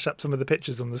 I'll flash up some of the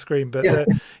pictures on the screen. But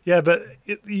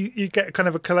you get kind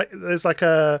of there's like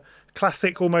a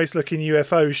classic almost looking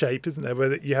UFO shape, isn't there?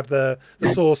 Where you have the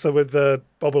saucer with the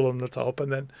bobble on the top,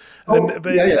 and then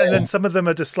some of them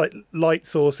are just like light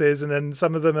sources, and then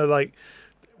some of them are like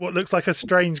what looks like a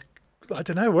strange, I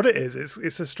don't know what it is.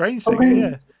 It's a strange thing. Okay.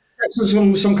 Yeah.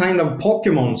 Some kind of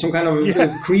Pokemon, some kind of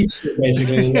creature,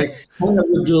 basically, like kind of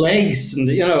with legs, and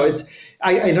it's.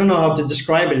 I don't know how to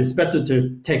describe it. It's better to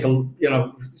take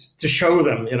to show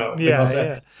them,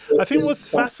 Yeah. I think what's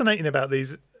fascinating about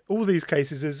all these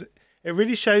cases is it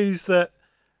really shows that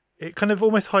it kind of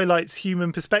almost highlights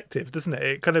human perspective, doesn't it?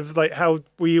 It kind of like how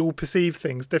we all perceive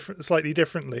things slightly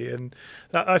differently, and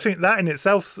I think that in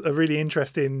itself's a really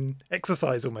interesting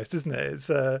exercise, almost, isn't it?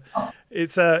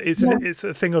 It's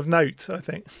a thing of note, I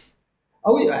think.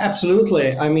 Oh yeah,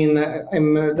 absolutely.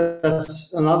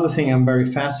 That's another thing I'm very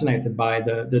fascinated by,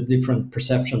 the different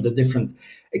perception, the different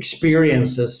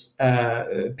experiences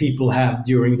people have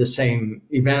during the same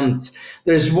event.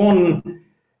 There's one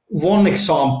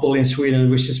example in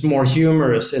Sweden which is more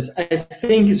humorous. I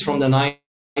think it's from the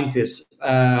 90s.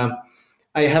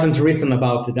 I haven't written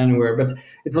about it anywhere, but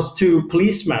it was two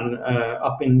policemen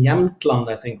up in Jämtland,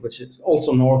 I think, which is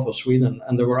also north of Sweden,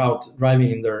 and they were out driving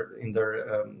in their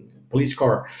police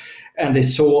car, and they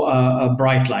saw a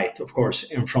bright light, of course,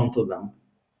 in front of them,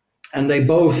 and they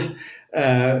both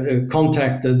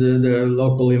contacted the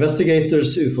local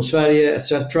investigators, UFO Sverige,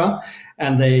 etc.,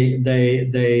 and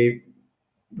they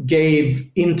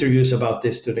gave interviews about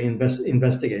this to the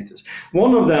investigators.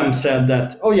 One of them said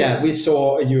that, oh yeah, we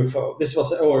saw a UFO.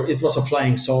 It was a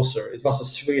flying saucer. It was a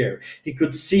sphere. He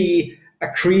could see a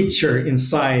creature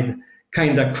inside,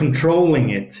 kind of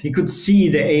controlling it. He could see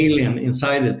the alien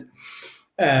inside it.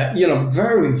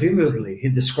 Very vividly, he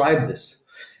described this.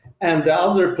 And the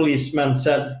other policeman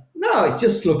said, no, it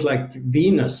just looked like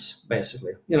Venus,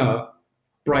 basically,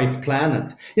 bright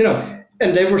planet,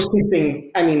 and they were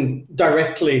sitting,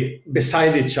 directly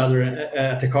beside each other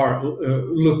at the car,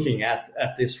 looking at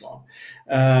this one.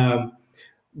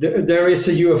 There is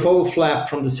a UFO flap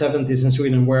from the 70s in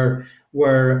Sweden where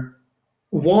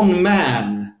one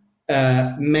man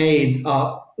made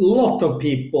a lot of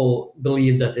people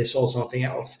believe that they saw something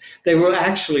else. They were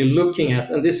actually looking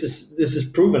at, and this is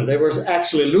proven, they were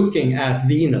actually looking at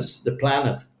Venus, the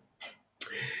planet.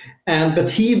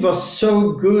 But he was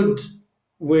so good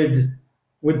with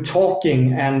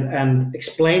talking and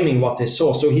explaining what they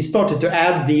saw. So he started to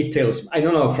add details, I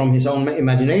don't know, from his own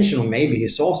imagination, or maybe he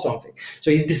saw something. So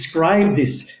he described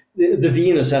the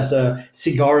Venus as a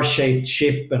cigar-shaped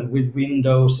ship, and with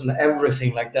windows and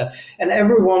everything like that. And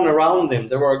everyone around him,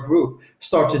 there were a group,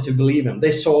 started to believe him.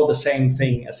 They saw the same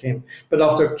thing as him. But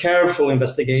after careful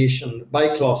investigation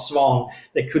by Claes Svan,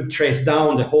 they could trace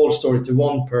down the whole story to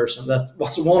one person. That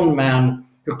was one man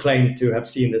who claimed to have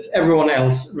seen this. Everyone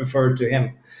else referred to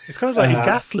him. It's kind of like he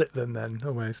gaslit them then,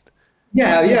 almost.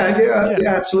 Yeah,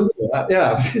 absolutely.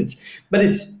 But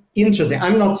it's interesting.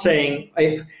 I'm not saying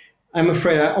I'm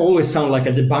afraid I always sound like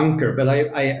a debunker, but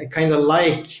I kind of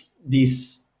like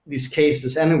these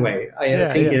cases anyway. I Yeah,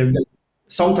 think yeah.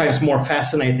 sometimes more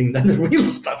fascinating than the real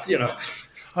stuff, you know.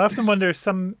 I often wonder if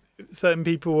certain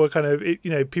people were kind of,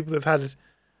 people that have had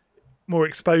more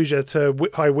exposure to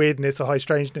high weirdness or high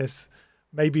strangeness,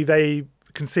 maybe they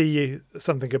can see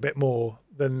something a bit more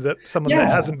than someone that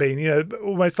Yeah, hasn't been,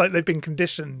 almost like they've been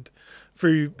conditioned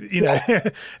through, yeah,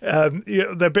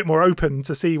 they're a bit more open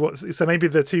to see so maybe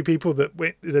the two people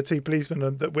the two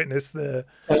policemen that witnessed the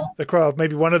crowd,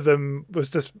 maybe one of them was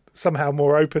just somehow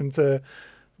more open to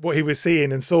what he was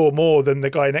seeing and saw more than the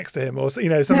guy next to him, or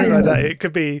yeah, something like that. yeah. It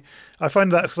could be. I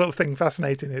find that sort of thing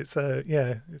fascinating. It's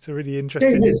it's a really Yeah, it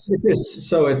interesting. is. It is.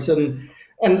 So it's an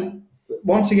and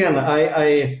once again,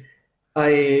 I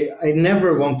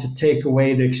never want to take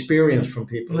away the experience from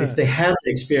people. If No. they had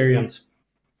the experience,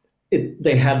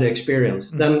 they had the experience.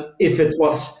 Mm. Then if it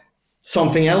was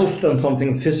something else than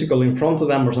something physical in front of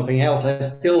them or something else, I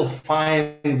still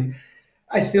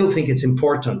think it's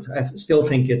important. I still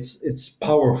think it's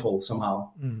powerful somehow.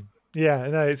 Mm. Yeah,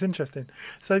 no, it's interesting.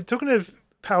 So talking of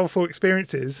powerful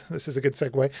experiences, this is a good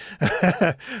segue.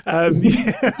 Yeah,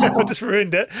 I just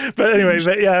ruined it. But anyway,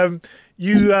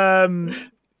 you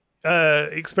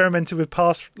experimented with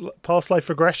past life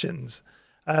regressions.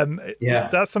 Yeah.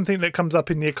 That's something that comes up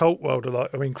in the occult world a lot.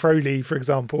 I mean, Crowley, for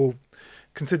example,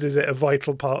 considers it a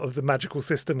vital part of the magical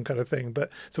system, kind of thing. But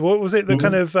so, what was it that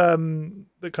Mhm.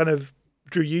 kind of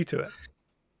drew you to it?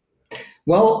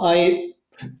 Well, I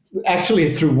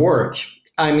actually through work.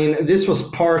 I mean, this was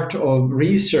part of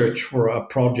research for a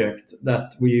project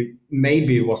that we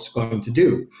maybe was going to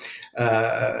do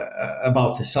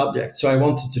about the subject. So I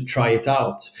wanted to try it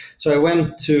out. So I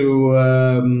went to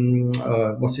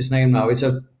what's his name now? It's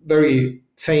a very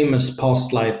famous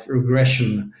past life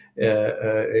regression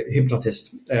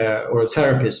hypnotist or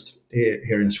therapist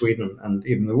here in Sweden and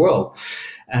even the world.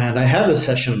 And I had a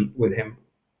session with him,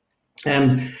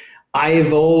 and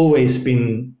I've always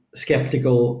been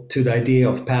skeptical to the idea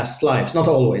of past lives. Not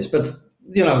always, but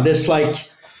there's like,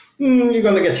 you're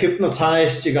gonna get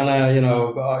hypnotized. You're gonna,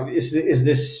 is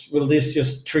this will this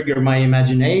just trigger my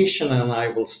imagination and I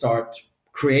will start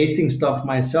creating stuff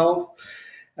myself?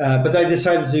 But I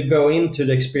decided to go into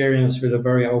the experience with a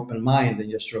very open mind and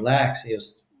just relax.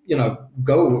 Just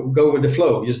go with the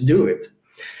flow. Just do it.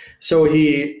 So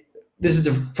this is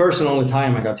the first and only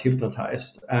time I got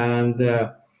hypnotized, and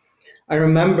I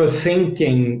remember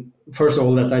thinking, first of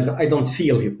all, that I don't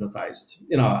feel hypnotized.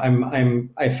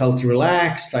 I felt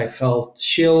relaxed. I felt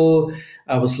chill.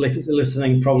 I was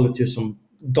listening probably to some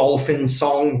dolphin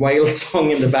song, whale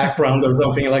song in the background or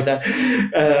something like that.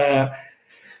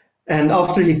 And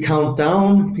after he count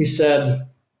down, he said,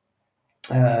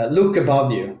 "Look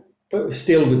above you,"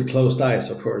 still with closed eyes,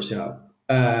 of course.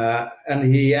 And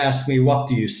he asked me, "What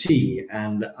do you see?"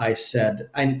 And I said,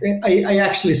 "I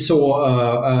actually saw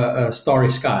a starry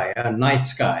sky, a night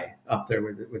sky up there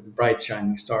with bright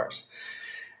shining stars."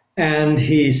 And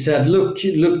he said, "Look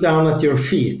down at your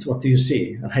feet. What do you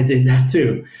see?" And I did that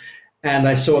too. And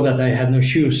I saw that I had no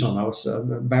shoes on. I was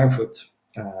barefoot.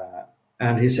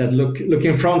 And he said, "Look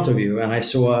in front of you." And I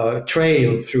saw a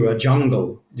trail through a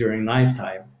jungle during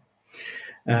nighttime.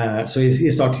 So he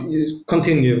started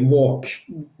continue walk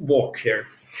here.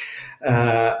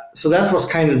 So that was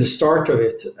kind of the start of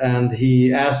it, and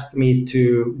he asked me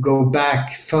to go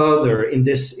back further in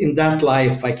that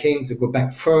life. I came to go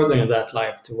back further in that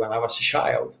life to when I was a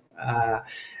child,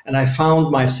 and I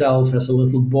found myself as a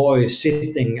little boy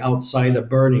sitting outside a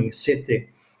burning city,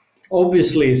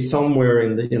 obviously somewhere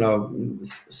in the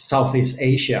Southeast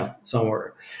Asia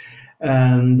somewhere,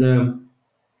 and.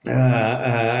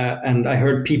 And I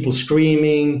heard people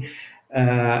screaming.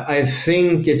 I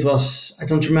think it was, I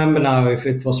don't remember now if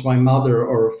it was my mother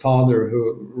or father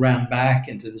who ran back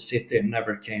into the city and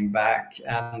never came back.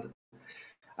 And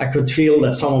I could feel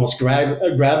that someone was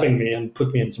grabbing me and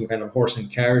put me in some kind of horse and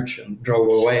carriage and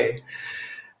drove away.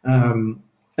 And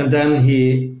then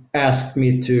he asked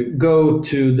me to go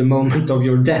to the moment of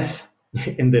your death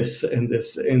in this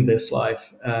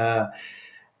life.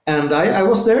 And I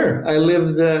was there. I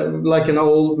lived like an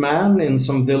old man in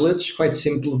some village, quite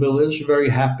simple village, very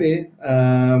happy.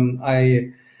 I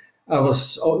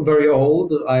was very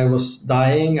old. I was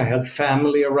dying. I had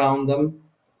family around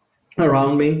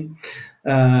me.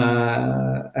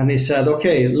 And he said,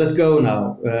 "Okay, let go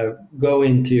now. Go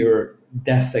into your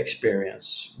death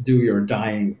experience. Do your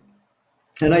dying."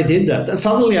 And I did that. And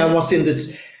suddenly I was in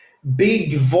this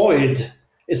big void.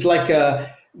 It's like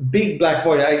big black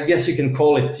void. I guess you can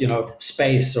call it,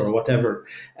 space or whatever.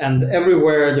 And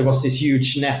everywhere there was this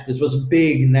huge net. It was a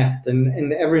big net, and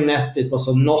in every net it was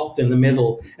a knot in the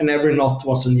middle, and every knot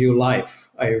was a new life.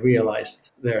 I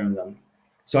realized there and then.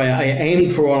 So I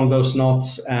aimed for one of those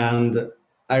knots, and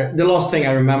the last thing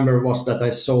I remember was that I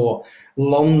saw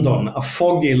London, a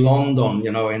foggy London,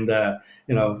 in the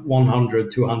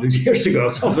 100, 200 years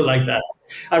ago, something like that.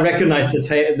 I recognized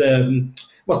the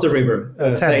what's the river?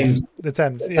 Thames. The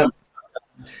Thames, yeah.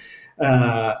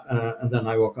 And then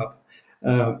I woke up.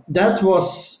 That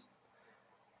was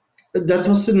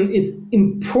an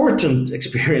important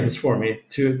experience for me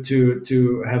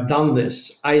to have done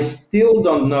this. I still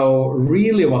don't know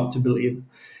really what to believe,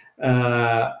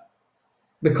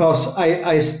 because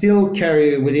I still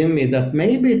carry within me that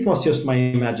maybe it was just my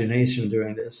imagination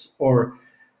doing this, or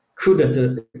could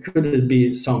it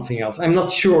be something else? I'm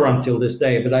not sure until this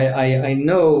day, but I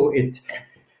know it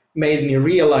made me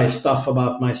realize stuff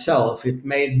about myself. It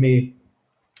made me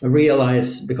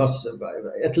realize, because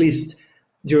at least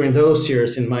during those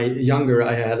years in my younger,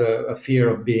 I had a fear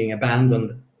of being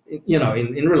abandoned,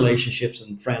 in relationships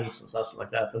and friends and stuff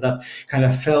like that. And that kind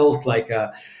of felt like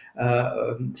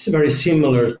very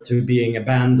similar to being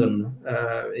abandoned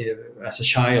as a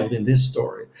child in this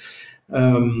story.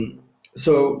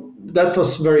 So that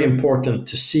was very important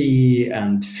to see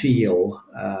and feel.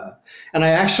 And I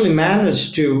actually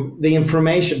managed the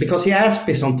information, because he asked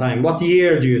me sometime, what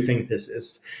year do you think this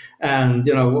is? And,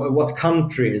 what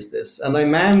country is this? And I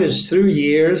managed through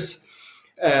years,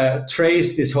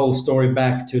 trace this whole story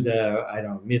back to the,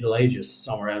 Middle Ages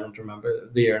somewhere. I don't remember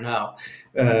the year now,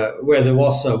 where there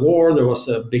was a war, there was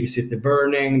a big city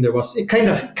burning. It kind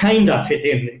of fit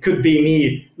in. It could be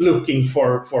me looking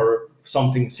for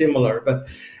something similar, but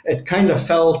it kind of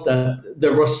felt that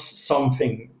there was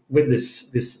something with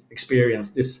this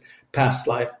experience, this past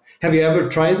life. Have you ever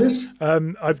tried this?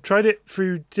 I've tried it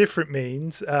through different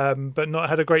means, but not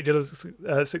had a great deal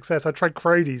of success. I tried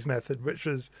Crody's method, which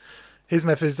was, his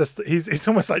method is just, it's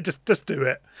almost like just do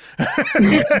it.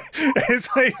 It's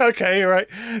like, okay, all right.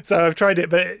 So I've tried it,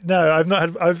 but no, I've not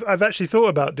had, I've actually thought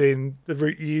about doing the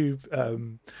route you,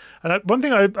 and one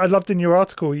thing I loved in your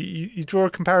article, you draw a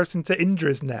comparison to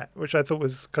Indra's net, which I thought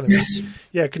was kind of, yes.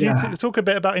 Yeah. Could you talk a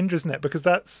bit about Indra's net? Because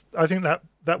I think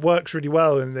that works really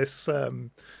well in this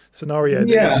scenario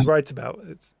that you write about.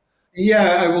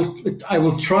 I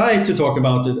will try to talk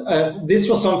about it. This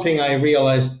was something I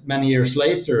realized many years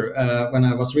later when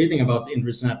I was reading about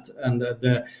Indra's net, and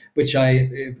which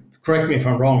correct me if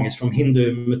I'm wrong, is from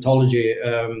Hindu mythology,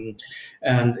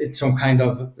 and it's some kind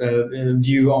of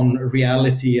view on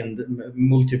reality and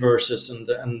multiverses,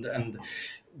 and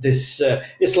this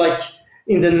it's like,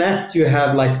 in the net you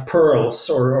have like pearls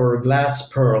or glass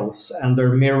pearls, and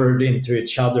they're mirrored into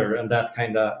each other, and that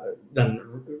kind of then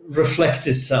reflect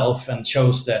itself and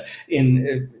shows the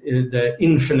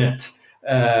infinite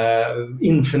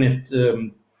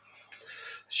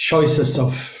choices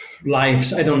of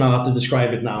lives. I don't know how to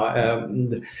describe it now,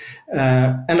 and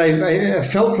I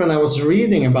felt when I was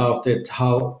reading about it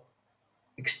how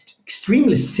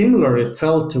extremely similar it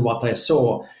felt to what I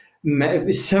saw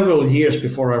several years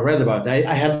before I read about it.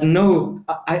 I had no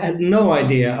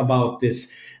idea about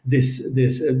this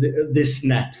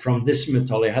net from this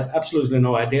mythology. I had absolutely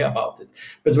no idea about it.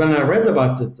 But when I read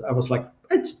about it, I was like,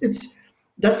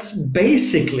 that's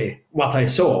basically what I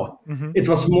saw. Mm-hmm. It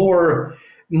was more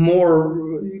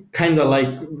kind of like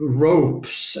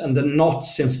ropes and the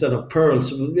knots instead of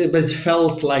pearls, but it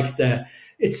felt like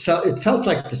it felt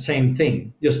like the same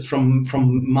thing, just from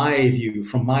my view,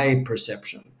 from my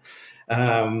perception.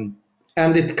 And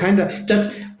it kind of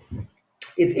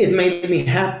it made me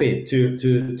happy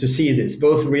to see this,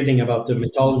 both reading about the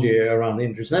mythology around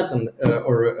Indra's net and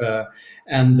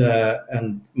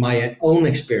my own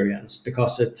experience,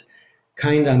 because it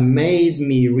kind of made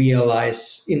me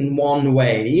realize in one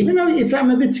way, even if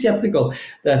I'm a bit skeptical,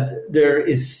 that there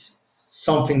is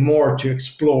something more to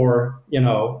explore,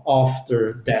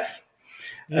 after death.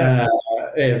 Yeah.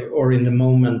 Or in the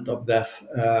moment of death.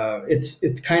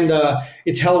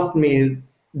 It helped me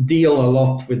deal a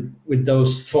lot with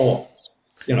those thoughts,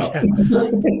 Yeah.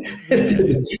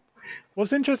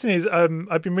 What's interesting is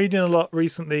I've been reading a lot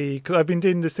recently, because I've been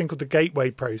doing this thing called the gateway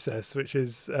process, which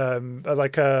is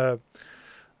like I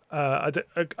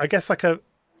guess like a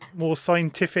more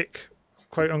scientific,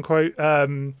 quote unquote,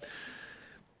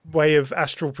 way of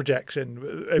astral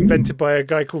projection, invented by a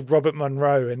guy called Robert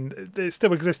Monroe, and it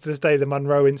still exists to this day. The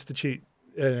Monroe Institute,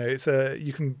 it's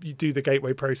you do the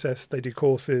gateway process. They do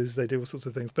courses, they do all sorts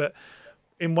of things. But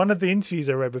in one of the interviews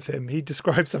I read with him, he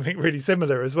described something really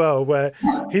similar as well, where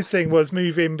his thing was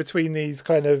moving between these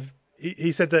kind of,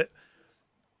 he said that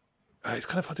it's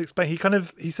kind of hard to explain.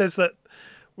 He says that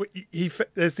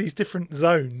there's these different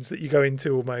zones that you go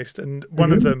into almost, and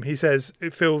one of them, he says,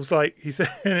 it feels like he said,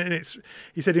 and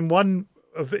he said in one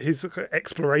of his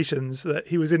explorations that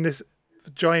he was in this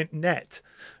giant net.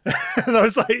 And I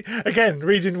was like, again,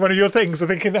 reading one of your things, I'm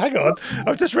thinking, hang on,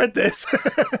 I've just read this.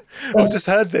 I've just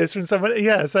heard this from someone.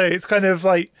 Yeah, so it's kind of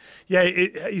like, yeah,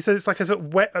 he said it's like a sort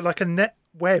of like a net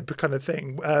web kind of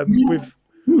thing, with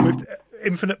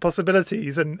infinite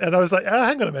possibilities. And I was like, oh,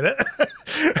 hang on a minute.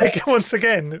 Once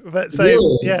again. But so,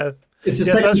 really? yeah. It's the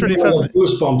second that's really fascinating.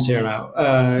 Goosebumps here now.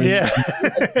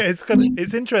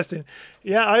 It's interesting.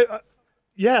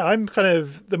 I'm kind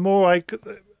of,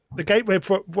 the gateway,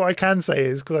 what I can say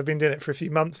is, because I've been doing it for a few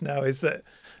months now, is that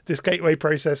this gateway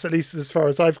process, at least as far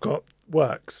as I've got,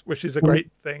 works, which is a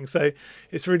great thing. So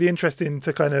it's really interesting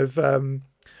to kind of,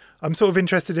 I'm sort of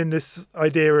interested in this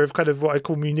idea of kind of what I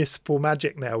call municipal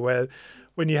magic now, where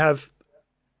when you have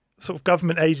sort of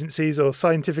government agencies or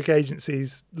scientific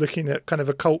agencies looking at kind of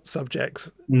occult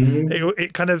subjects,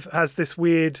 it kind of has this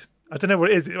weird, I don't know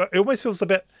what it is. It almost feels a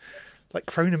bit like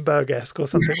Cronenberg-esque or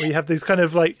something, where you have these kind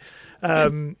of like,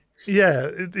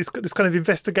 this kind of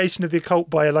investigation of the occult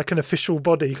by like an official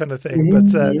body kind of thing. But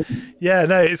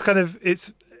it's kind of,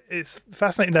 it's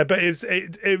fascinating there. But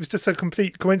it was just a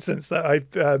complete coincidence that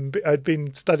I'd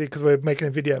been studying, because we're making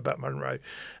a video about Monroe,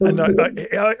 and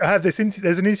I have this.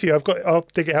 There's an interview I'll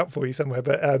dig it out for you somewhere.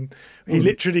 But he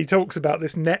literally talks about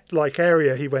this net-like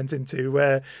area he went into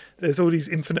where there's all these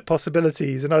infinite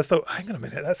possibilities, and I thought, hang on a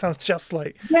minute, that sounds just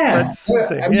like Fred's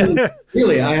thing. I mean,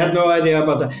 really, I had no idea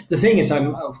about that. The thing is,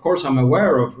 I'm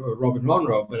aware of Robert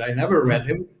Monroe, but I never read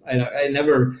him.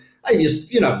 I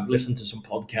just, listened to some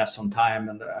podcasts on time,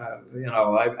 and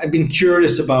I've been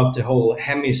curious about the whole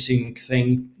hemisync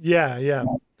thing. Yeah,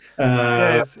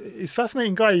 he's a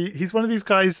fascinating guy. He's one of these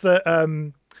guys that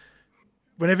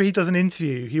whenever he does an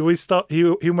interview, he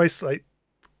almost like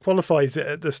qualifies it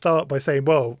at the start by saying,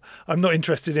 well, I'm not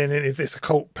interested in any of this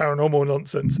occult paranormal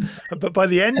nonsense. But by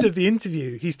the end of the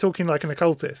interview, he's talking like an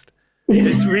occultist.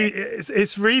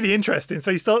 It's really interesting.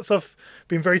 So he starts off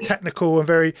being very technical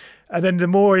and then the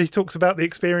more he talks about the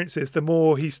experiences, the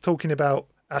more he's talking about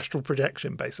astral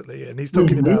projection, basically, and he's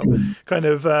talking about kind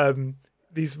of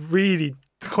these really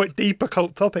quite deep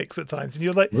occult topics at times. And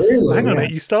you're like, hang on a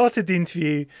minute, you started the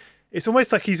interview. It's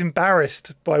almost like he's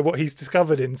embarrassed by what he's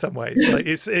discovered in some ways. Like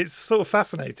it's sort of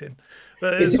fascinating.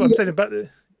 But that's what I'm saying about the.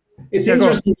 It's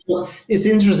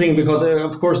interesting because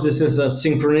of course this is a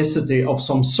synchronicity of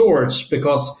some sorts,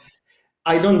 because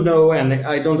I don't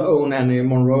own any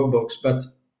Monroe books, but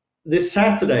this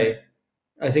Saturday,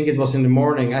 I think it was in the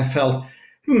morning, I felt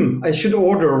I should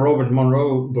order a Robert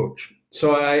Monroe book.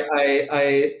 So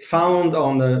I found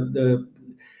on the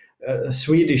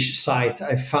Swedish site,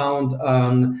 I found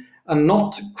a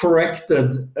not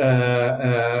corrected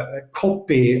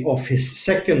copy of his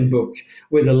second book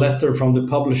with a letter from the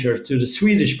publisher to the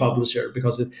Swedish publisher,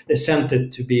 because they sent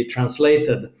it to be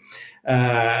translated.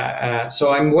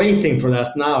 So I'm waiting for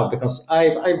that now, because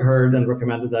I've heard and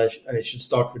recommended that I should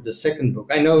start with the second book.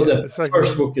 I know the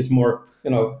first book is more,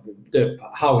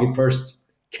 how he first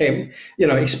came,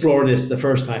 explore this the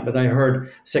first time, but I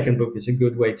heard second book is a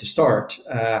good way to start.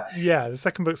 The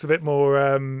second book's a bit more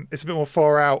it's a bit more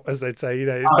far out, as they'd say,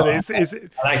 but it's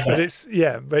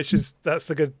that's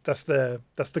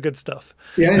the good stuff.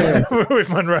 With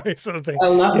Monroe sort of thing.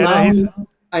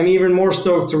 I'm even more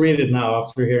stoked to read it now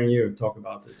after hearing you talk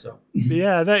about it. So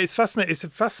it's fascinating. It's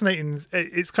fascinating.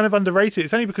 It's kind of underrated.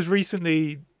 It's only because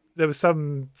recently there were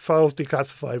some files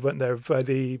declassified, weren't there, by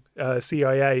the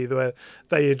CIA, where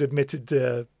they had admitted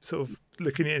to sort of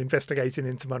looking at investigating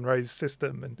into Monroe's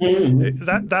system, and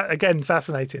that again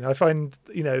fascinating. I find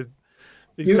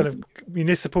these kind of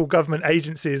municipal government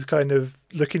agencies kind of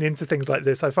looking into things like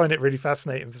this. I find it really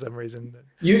fascinating for some reason.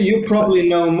 You probably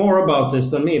know more about this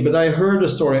than me, but I heard a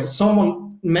story.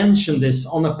 Someone mentioned this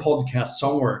on a podcast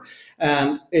somewhere,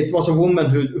 and it was a woman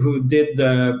who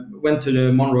went to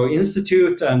the Monroe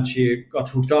Institute, and she got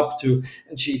hooked up to,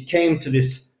 and she came to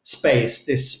this place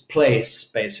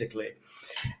basically,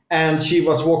 and she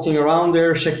was walking around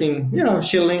there, checking,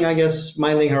 chilling, I guess,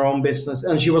 minding her own business,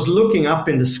 and she was looking up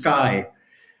in the sky,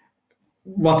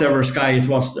 whatever sky it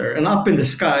was there, and up in the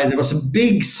sky there was a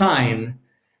big sign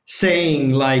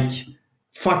saying like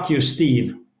 "fuck you,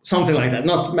 Steve," something like that.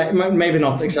 Maybe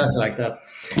not exactly like that,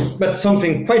 but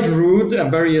something quite rude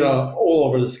and very all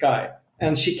over the sky.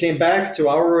 And she came back to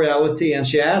our reality, and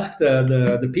she asked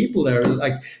the people there,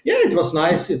 like, yeah, it was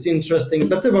nice, it's interesting,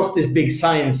 but there was this big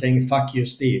sign saying "fuck you,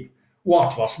 Steve."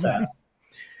 What was that?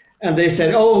 And they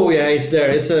said, "Oh yeah, it's there.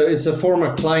 It's a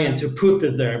former client who put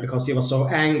it there because he was so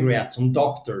angry at some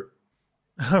doctor."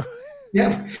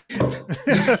 Yeah.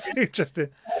 That's interesting.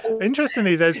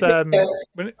 Interestingly, there's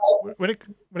when it,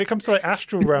 when it comes to like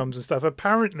astral realms and stuff.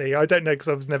 Apparently, I don't know because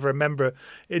I was never a member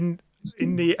in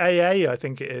the AA. I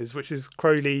think it is, which is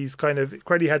Crowley's kind of.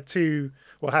 Crowley had two,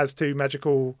 well, has two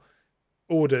magical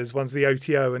orders. One's the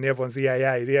OTO and the other one's the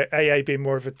AA. The AA being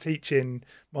more of a teaching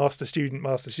master student,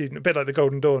 a bit like the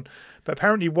Golden Dawn. But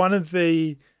apparently, one of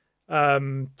the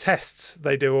tests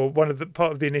they do, or one of the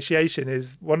part of the initiation,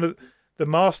 is one of the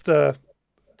master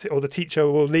or the teacher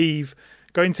will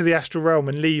go into the astral realm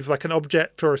and leave like an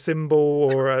object or a symbol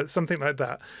or something like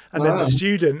that, and then the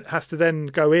student has to then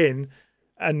go in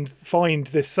and find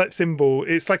this symbol.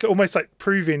 It's like almost like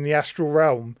proving the astral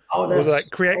realm, or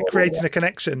like creating a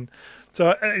connection.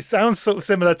 So it sounds sort of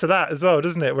similar to that as well,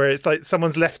 doesn't it? Where it's like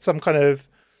someone's left some kind of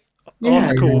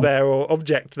article there or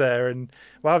object there, and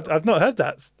well, I've not heard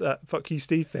that "fuck you,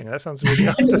 Steve" thing. That sounds really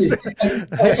I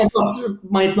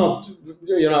might not,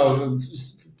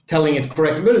 telling it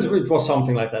correctly, but it was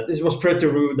something like that. This was pretty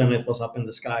rude, and it was up in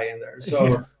the sky in there.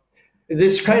 So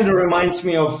this kind of reminds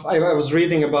me of I was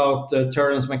reading about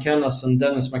Terence McKenna's and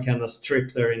Dennis McKenna's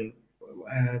trip there in.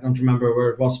 I don't remember where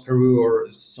it was, Peru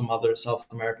or some other South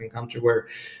American country, where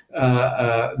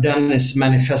Dennis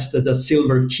manifested a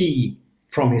silver key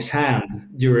from his hand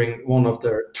during one of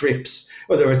their trips.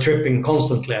 Well, they were tripping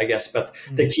constantly, I guess, but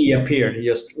the key appeared. He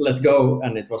just let go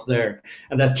and it was there.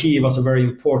 And that key was a very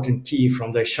important key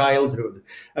from their childhood,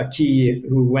 a key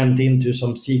who went into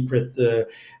some secret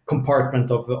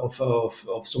compartment of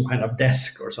some kind of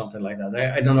desk or something like that.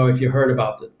 I don't know if you heard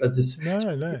about it, but it's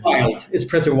wild. It's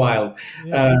pretty wild.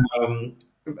 Yeah.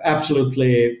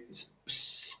 Absolutely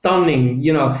stunning.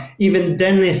 Even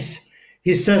Dennis,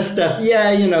 he says that,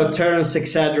 Terence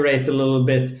exaggerate a little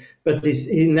bit, but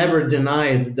he never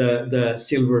denied the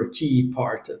silver key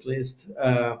part, at least.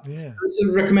 I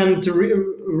recommend to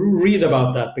read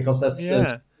about that, because that's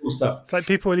cool stuff. It's like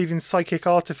people leaving psychic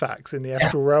artifacts in the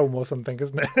astral realm or something,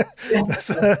 isn't it? Yes.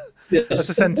 That's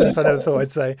a sentence I never thought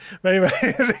I'd say. But anyway,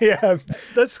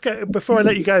 before I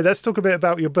let you go, let's talk a bit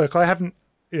about your book. I haven't,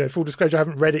 full disclosure, I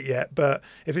haven't read it yet, but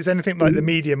if it's anything like the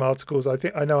Medium articles,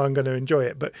 I know I'm going to enjoy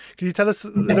it. But can you tell us a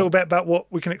little bit about what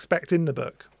we can expect in the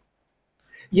book?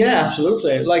 Yeah,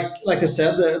 absolutely. Like I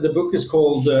said, the book is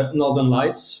called Northern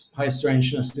Lights, High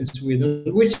Strangeness in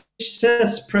Sweden, which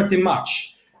says pretty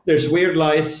much. There's weird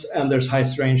lights and there's high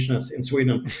strangeness in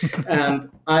Sweden. And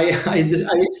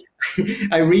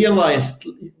I realized,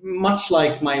 much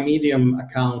like my Medium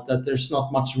account, that there's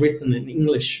not much written in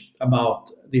English about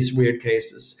these weird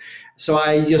cases. So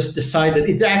I just decided,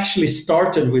 it actually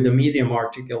started with a Medium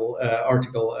article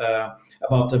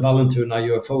about the Vallentuna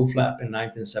UFO flap in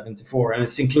 1974, and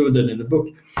it's included in the book.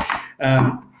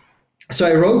 So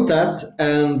I wrote that,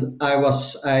 and I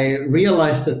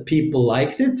realized that people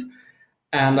liked it.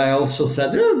 And I also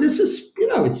said, this is,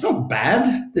 it's not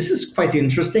bad. This is quite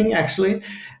interesting, actually.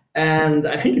 And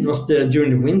I think it was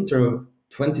during the winter of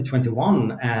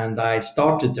 2021. And I just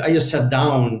sat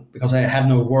down, because I had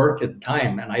no work at the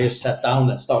time. And I just sat down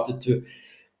and started to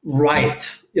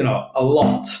write, a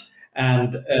lot.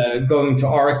 And going to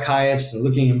archives and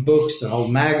looking in books and old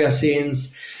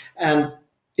magazines. And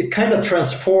it kind of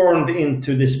transformed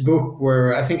into this book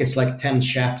where I think it's like 10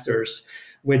 chapters.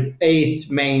 With 8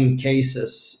 main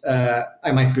cases.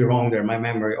 I might be wrong there. My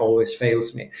memory always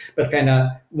fails me. But kind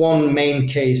of one main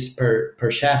case per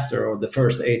chapter, or the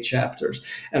first 8 chapters.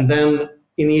 And then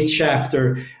in each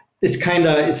chapter, it's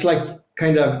like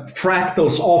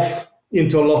fractals off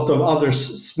into a lot of other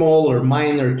smaller,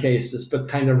 minor cases, but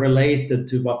kind of related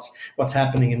to what's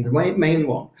happening in the main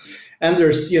one. And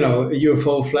there's,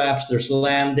 UFO flaps, there's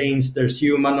landings, there's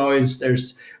humanoids,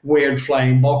 there's weird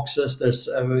flying boxes, there's,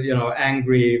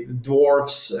 angry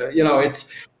dwarfs,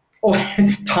 it's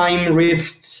time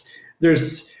rifts.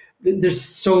 There's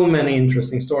so many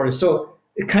interesting stories. So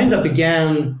it kind of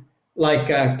began like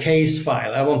a case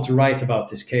file. I want to write about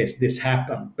this case. This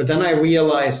happened. But then I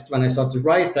realized when I started to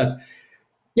write that,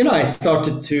 I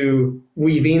started to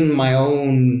weave in my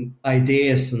own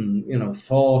ideas and,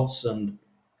 thoughts and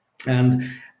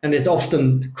it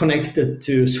often connected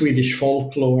to Swedish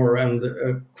folklore and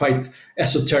quite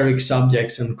esoteric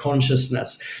subjects and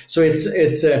consciousness. So it's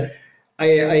a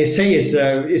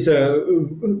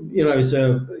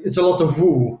lot of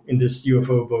woo in this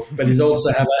UFO book, but it also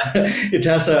it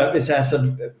has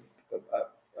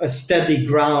a steady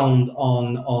ground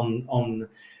on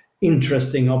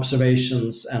interesting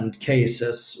observations and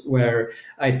cases where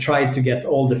I try to get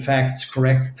all the facts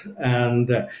correct, and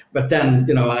but then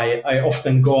I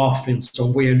often go off in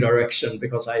some weird direction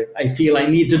because I feel I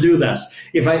need to do this.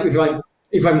 If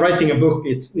I'm writing a book,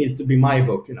 it needs to be my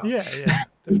book. Yeah,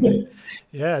 definitely.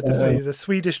 Yeah, definitely. The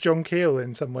Swedish John Keel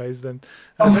in some ways. Then,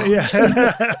 yeah. So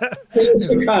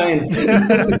kind.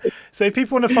 So if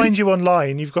people want to find you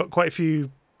online, you've got quite a few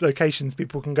locations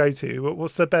people can go to.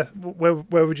 What's the best? Where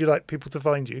would you like people to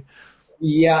find you?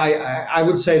 Yeah, I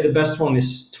would say the best one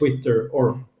is Twitter,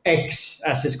 or X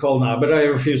as it's called now, but I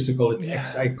refuse to call it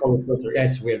X. I call it Twitter. Yeah,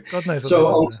 it's weird. God knows what so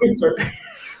on Twitter,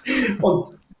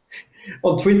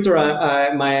 on Twitter,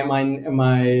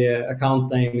 my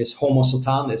account name is Homo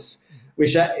Satanis,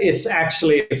 which is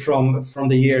actually from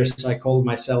the years I called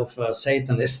myself a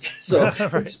Satanist. So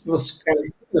right.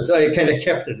 So I kind of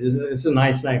kept it. It's a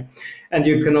nice name, and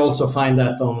you can also find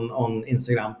that on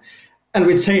Instagram. And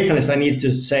with Satanist, I need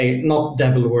to say not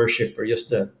devil worshipper,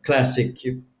 just a classic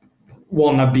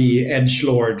wannabe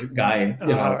edgelord guy,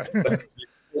 Right. But,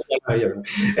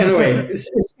 anyway, it's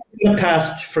in the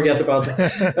past. Forget about it.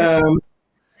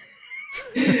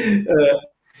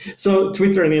 So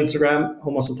Twitter and Instagram,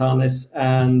 Homo Satanis,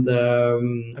 and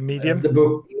a Medium. The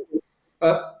book.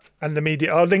 And the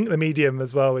Medium. I'll link the Medium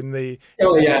as well in the.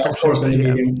 Of course, in the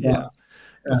Medium. Yeah.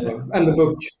 And the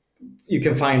book you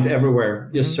can find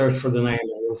everywhere. Just search for the name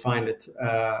and you'll find it.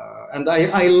 And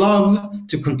I love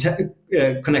to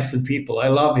connect with people. I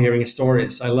love hearing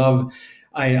stories. I love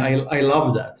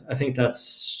that. I think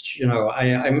that's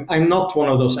I'm not one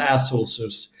of those assholes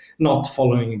who's not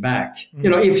following back.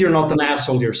 If you're not an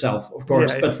asshole yourself, of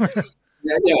course. But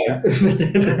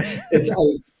it's I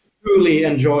truly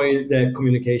enjoy the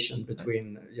communication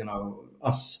between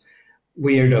us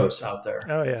weirdos out there.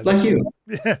 Oh yeah, like you.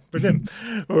 Yeah, brilliant.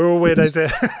 We're all weirdos here.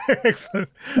 Excellent.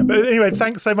 But anyway,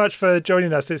 thanks so much for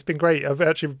joining us. It's been great. I've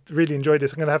actually really enjoyed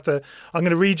this. I'm going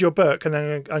to read your book, and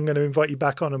then I'm going to invite you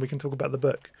back on, and we can talk about the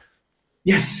book.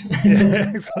 Yes.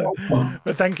 Yeah, excellent.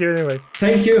 But thank you anyway.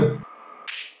 Thank you.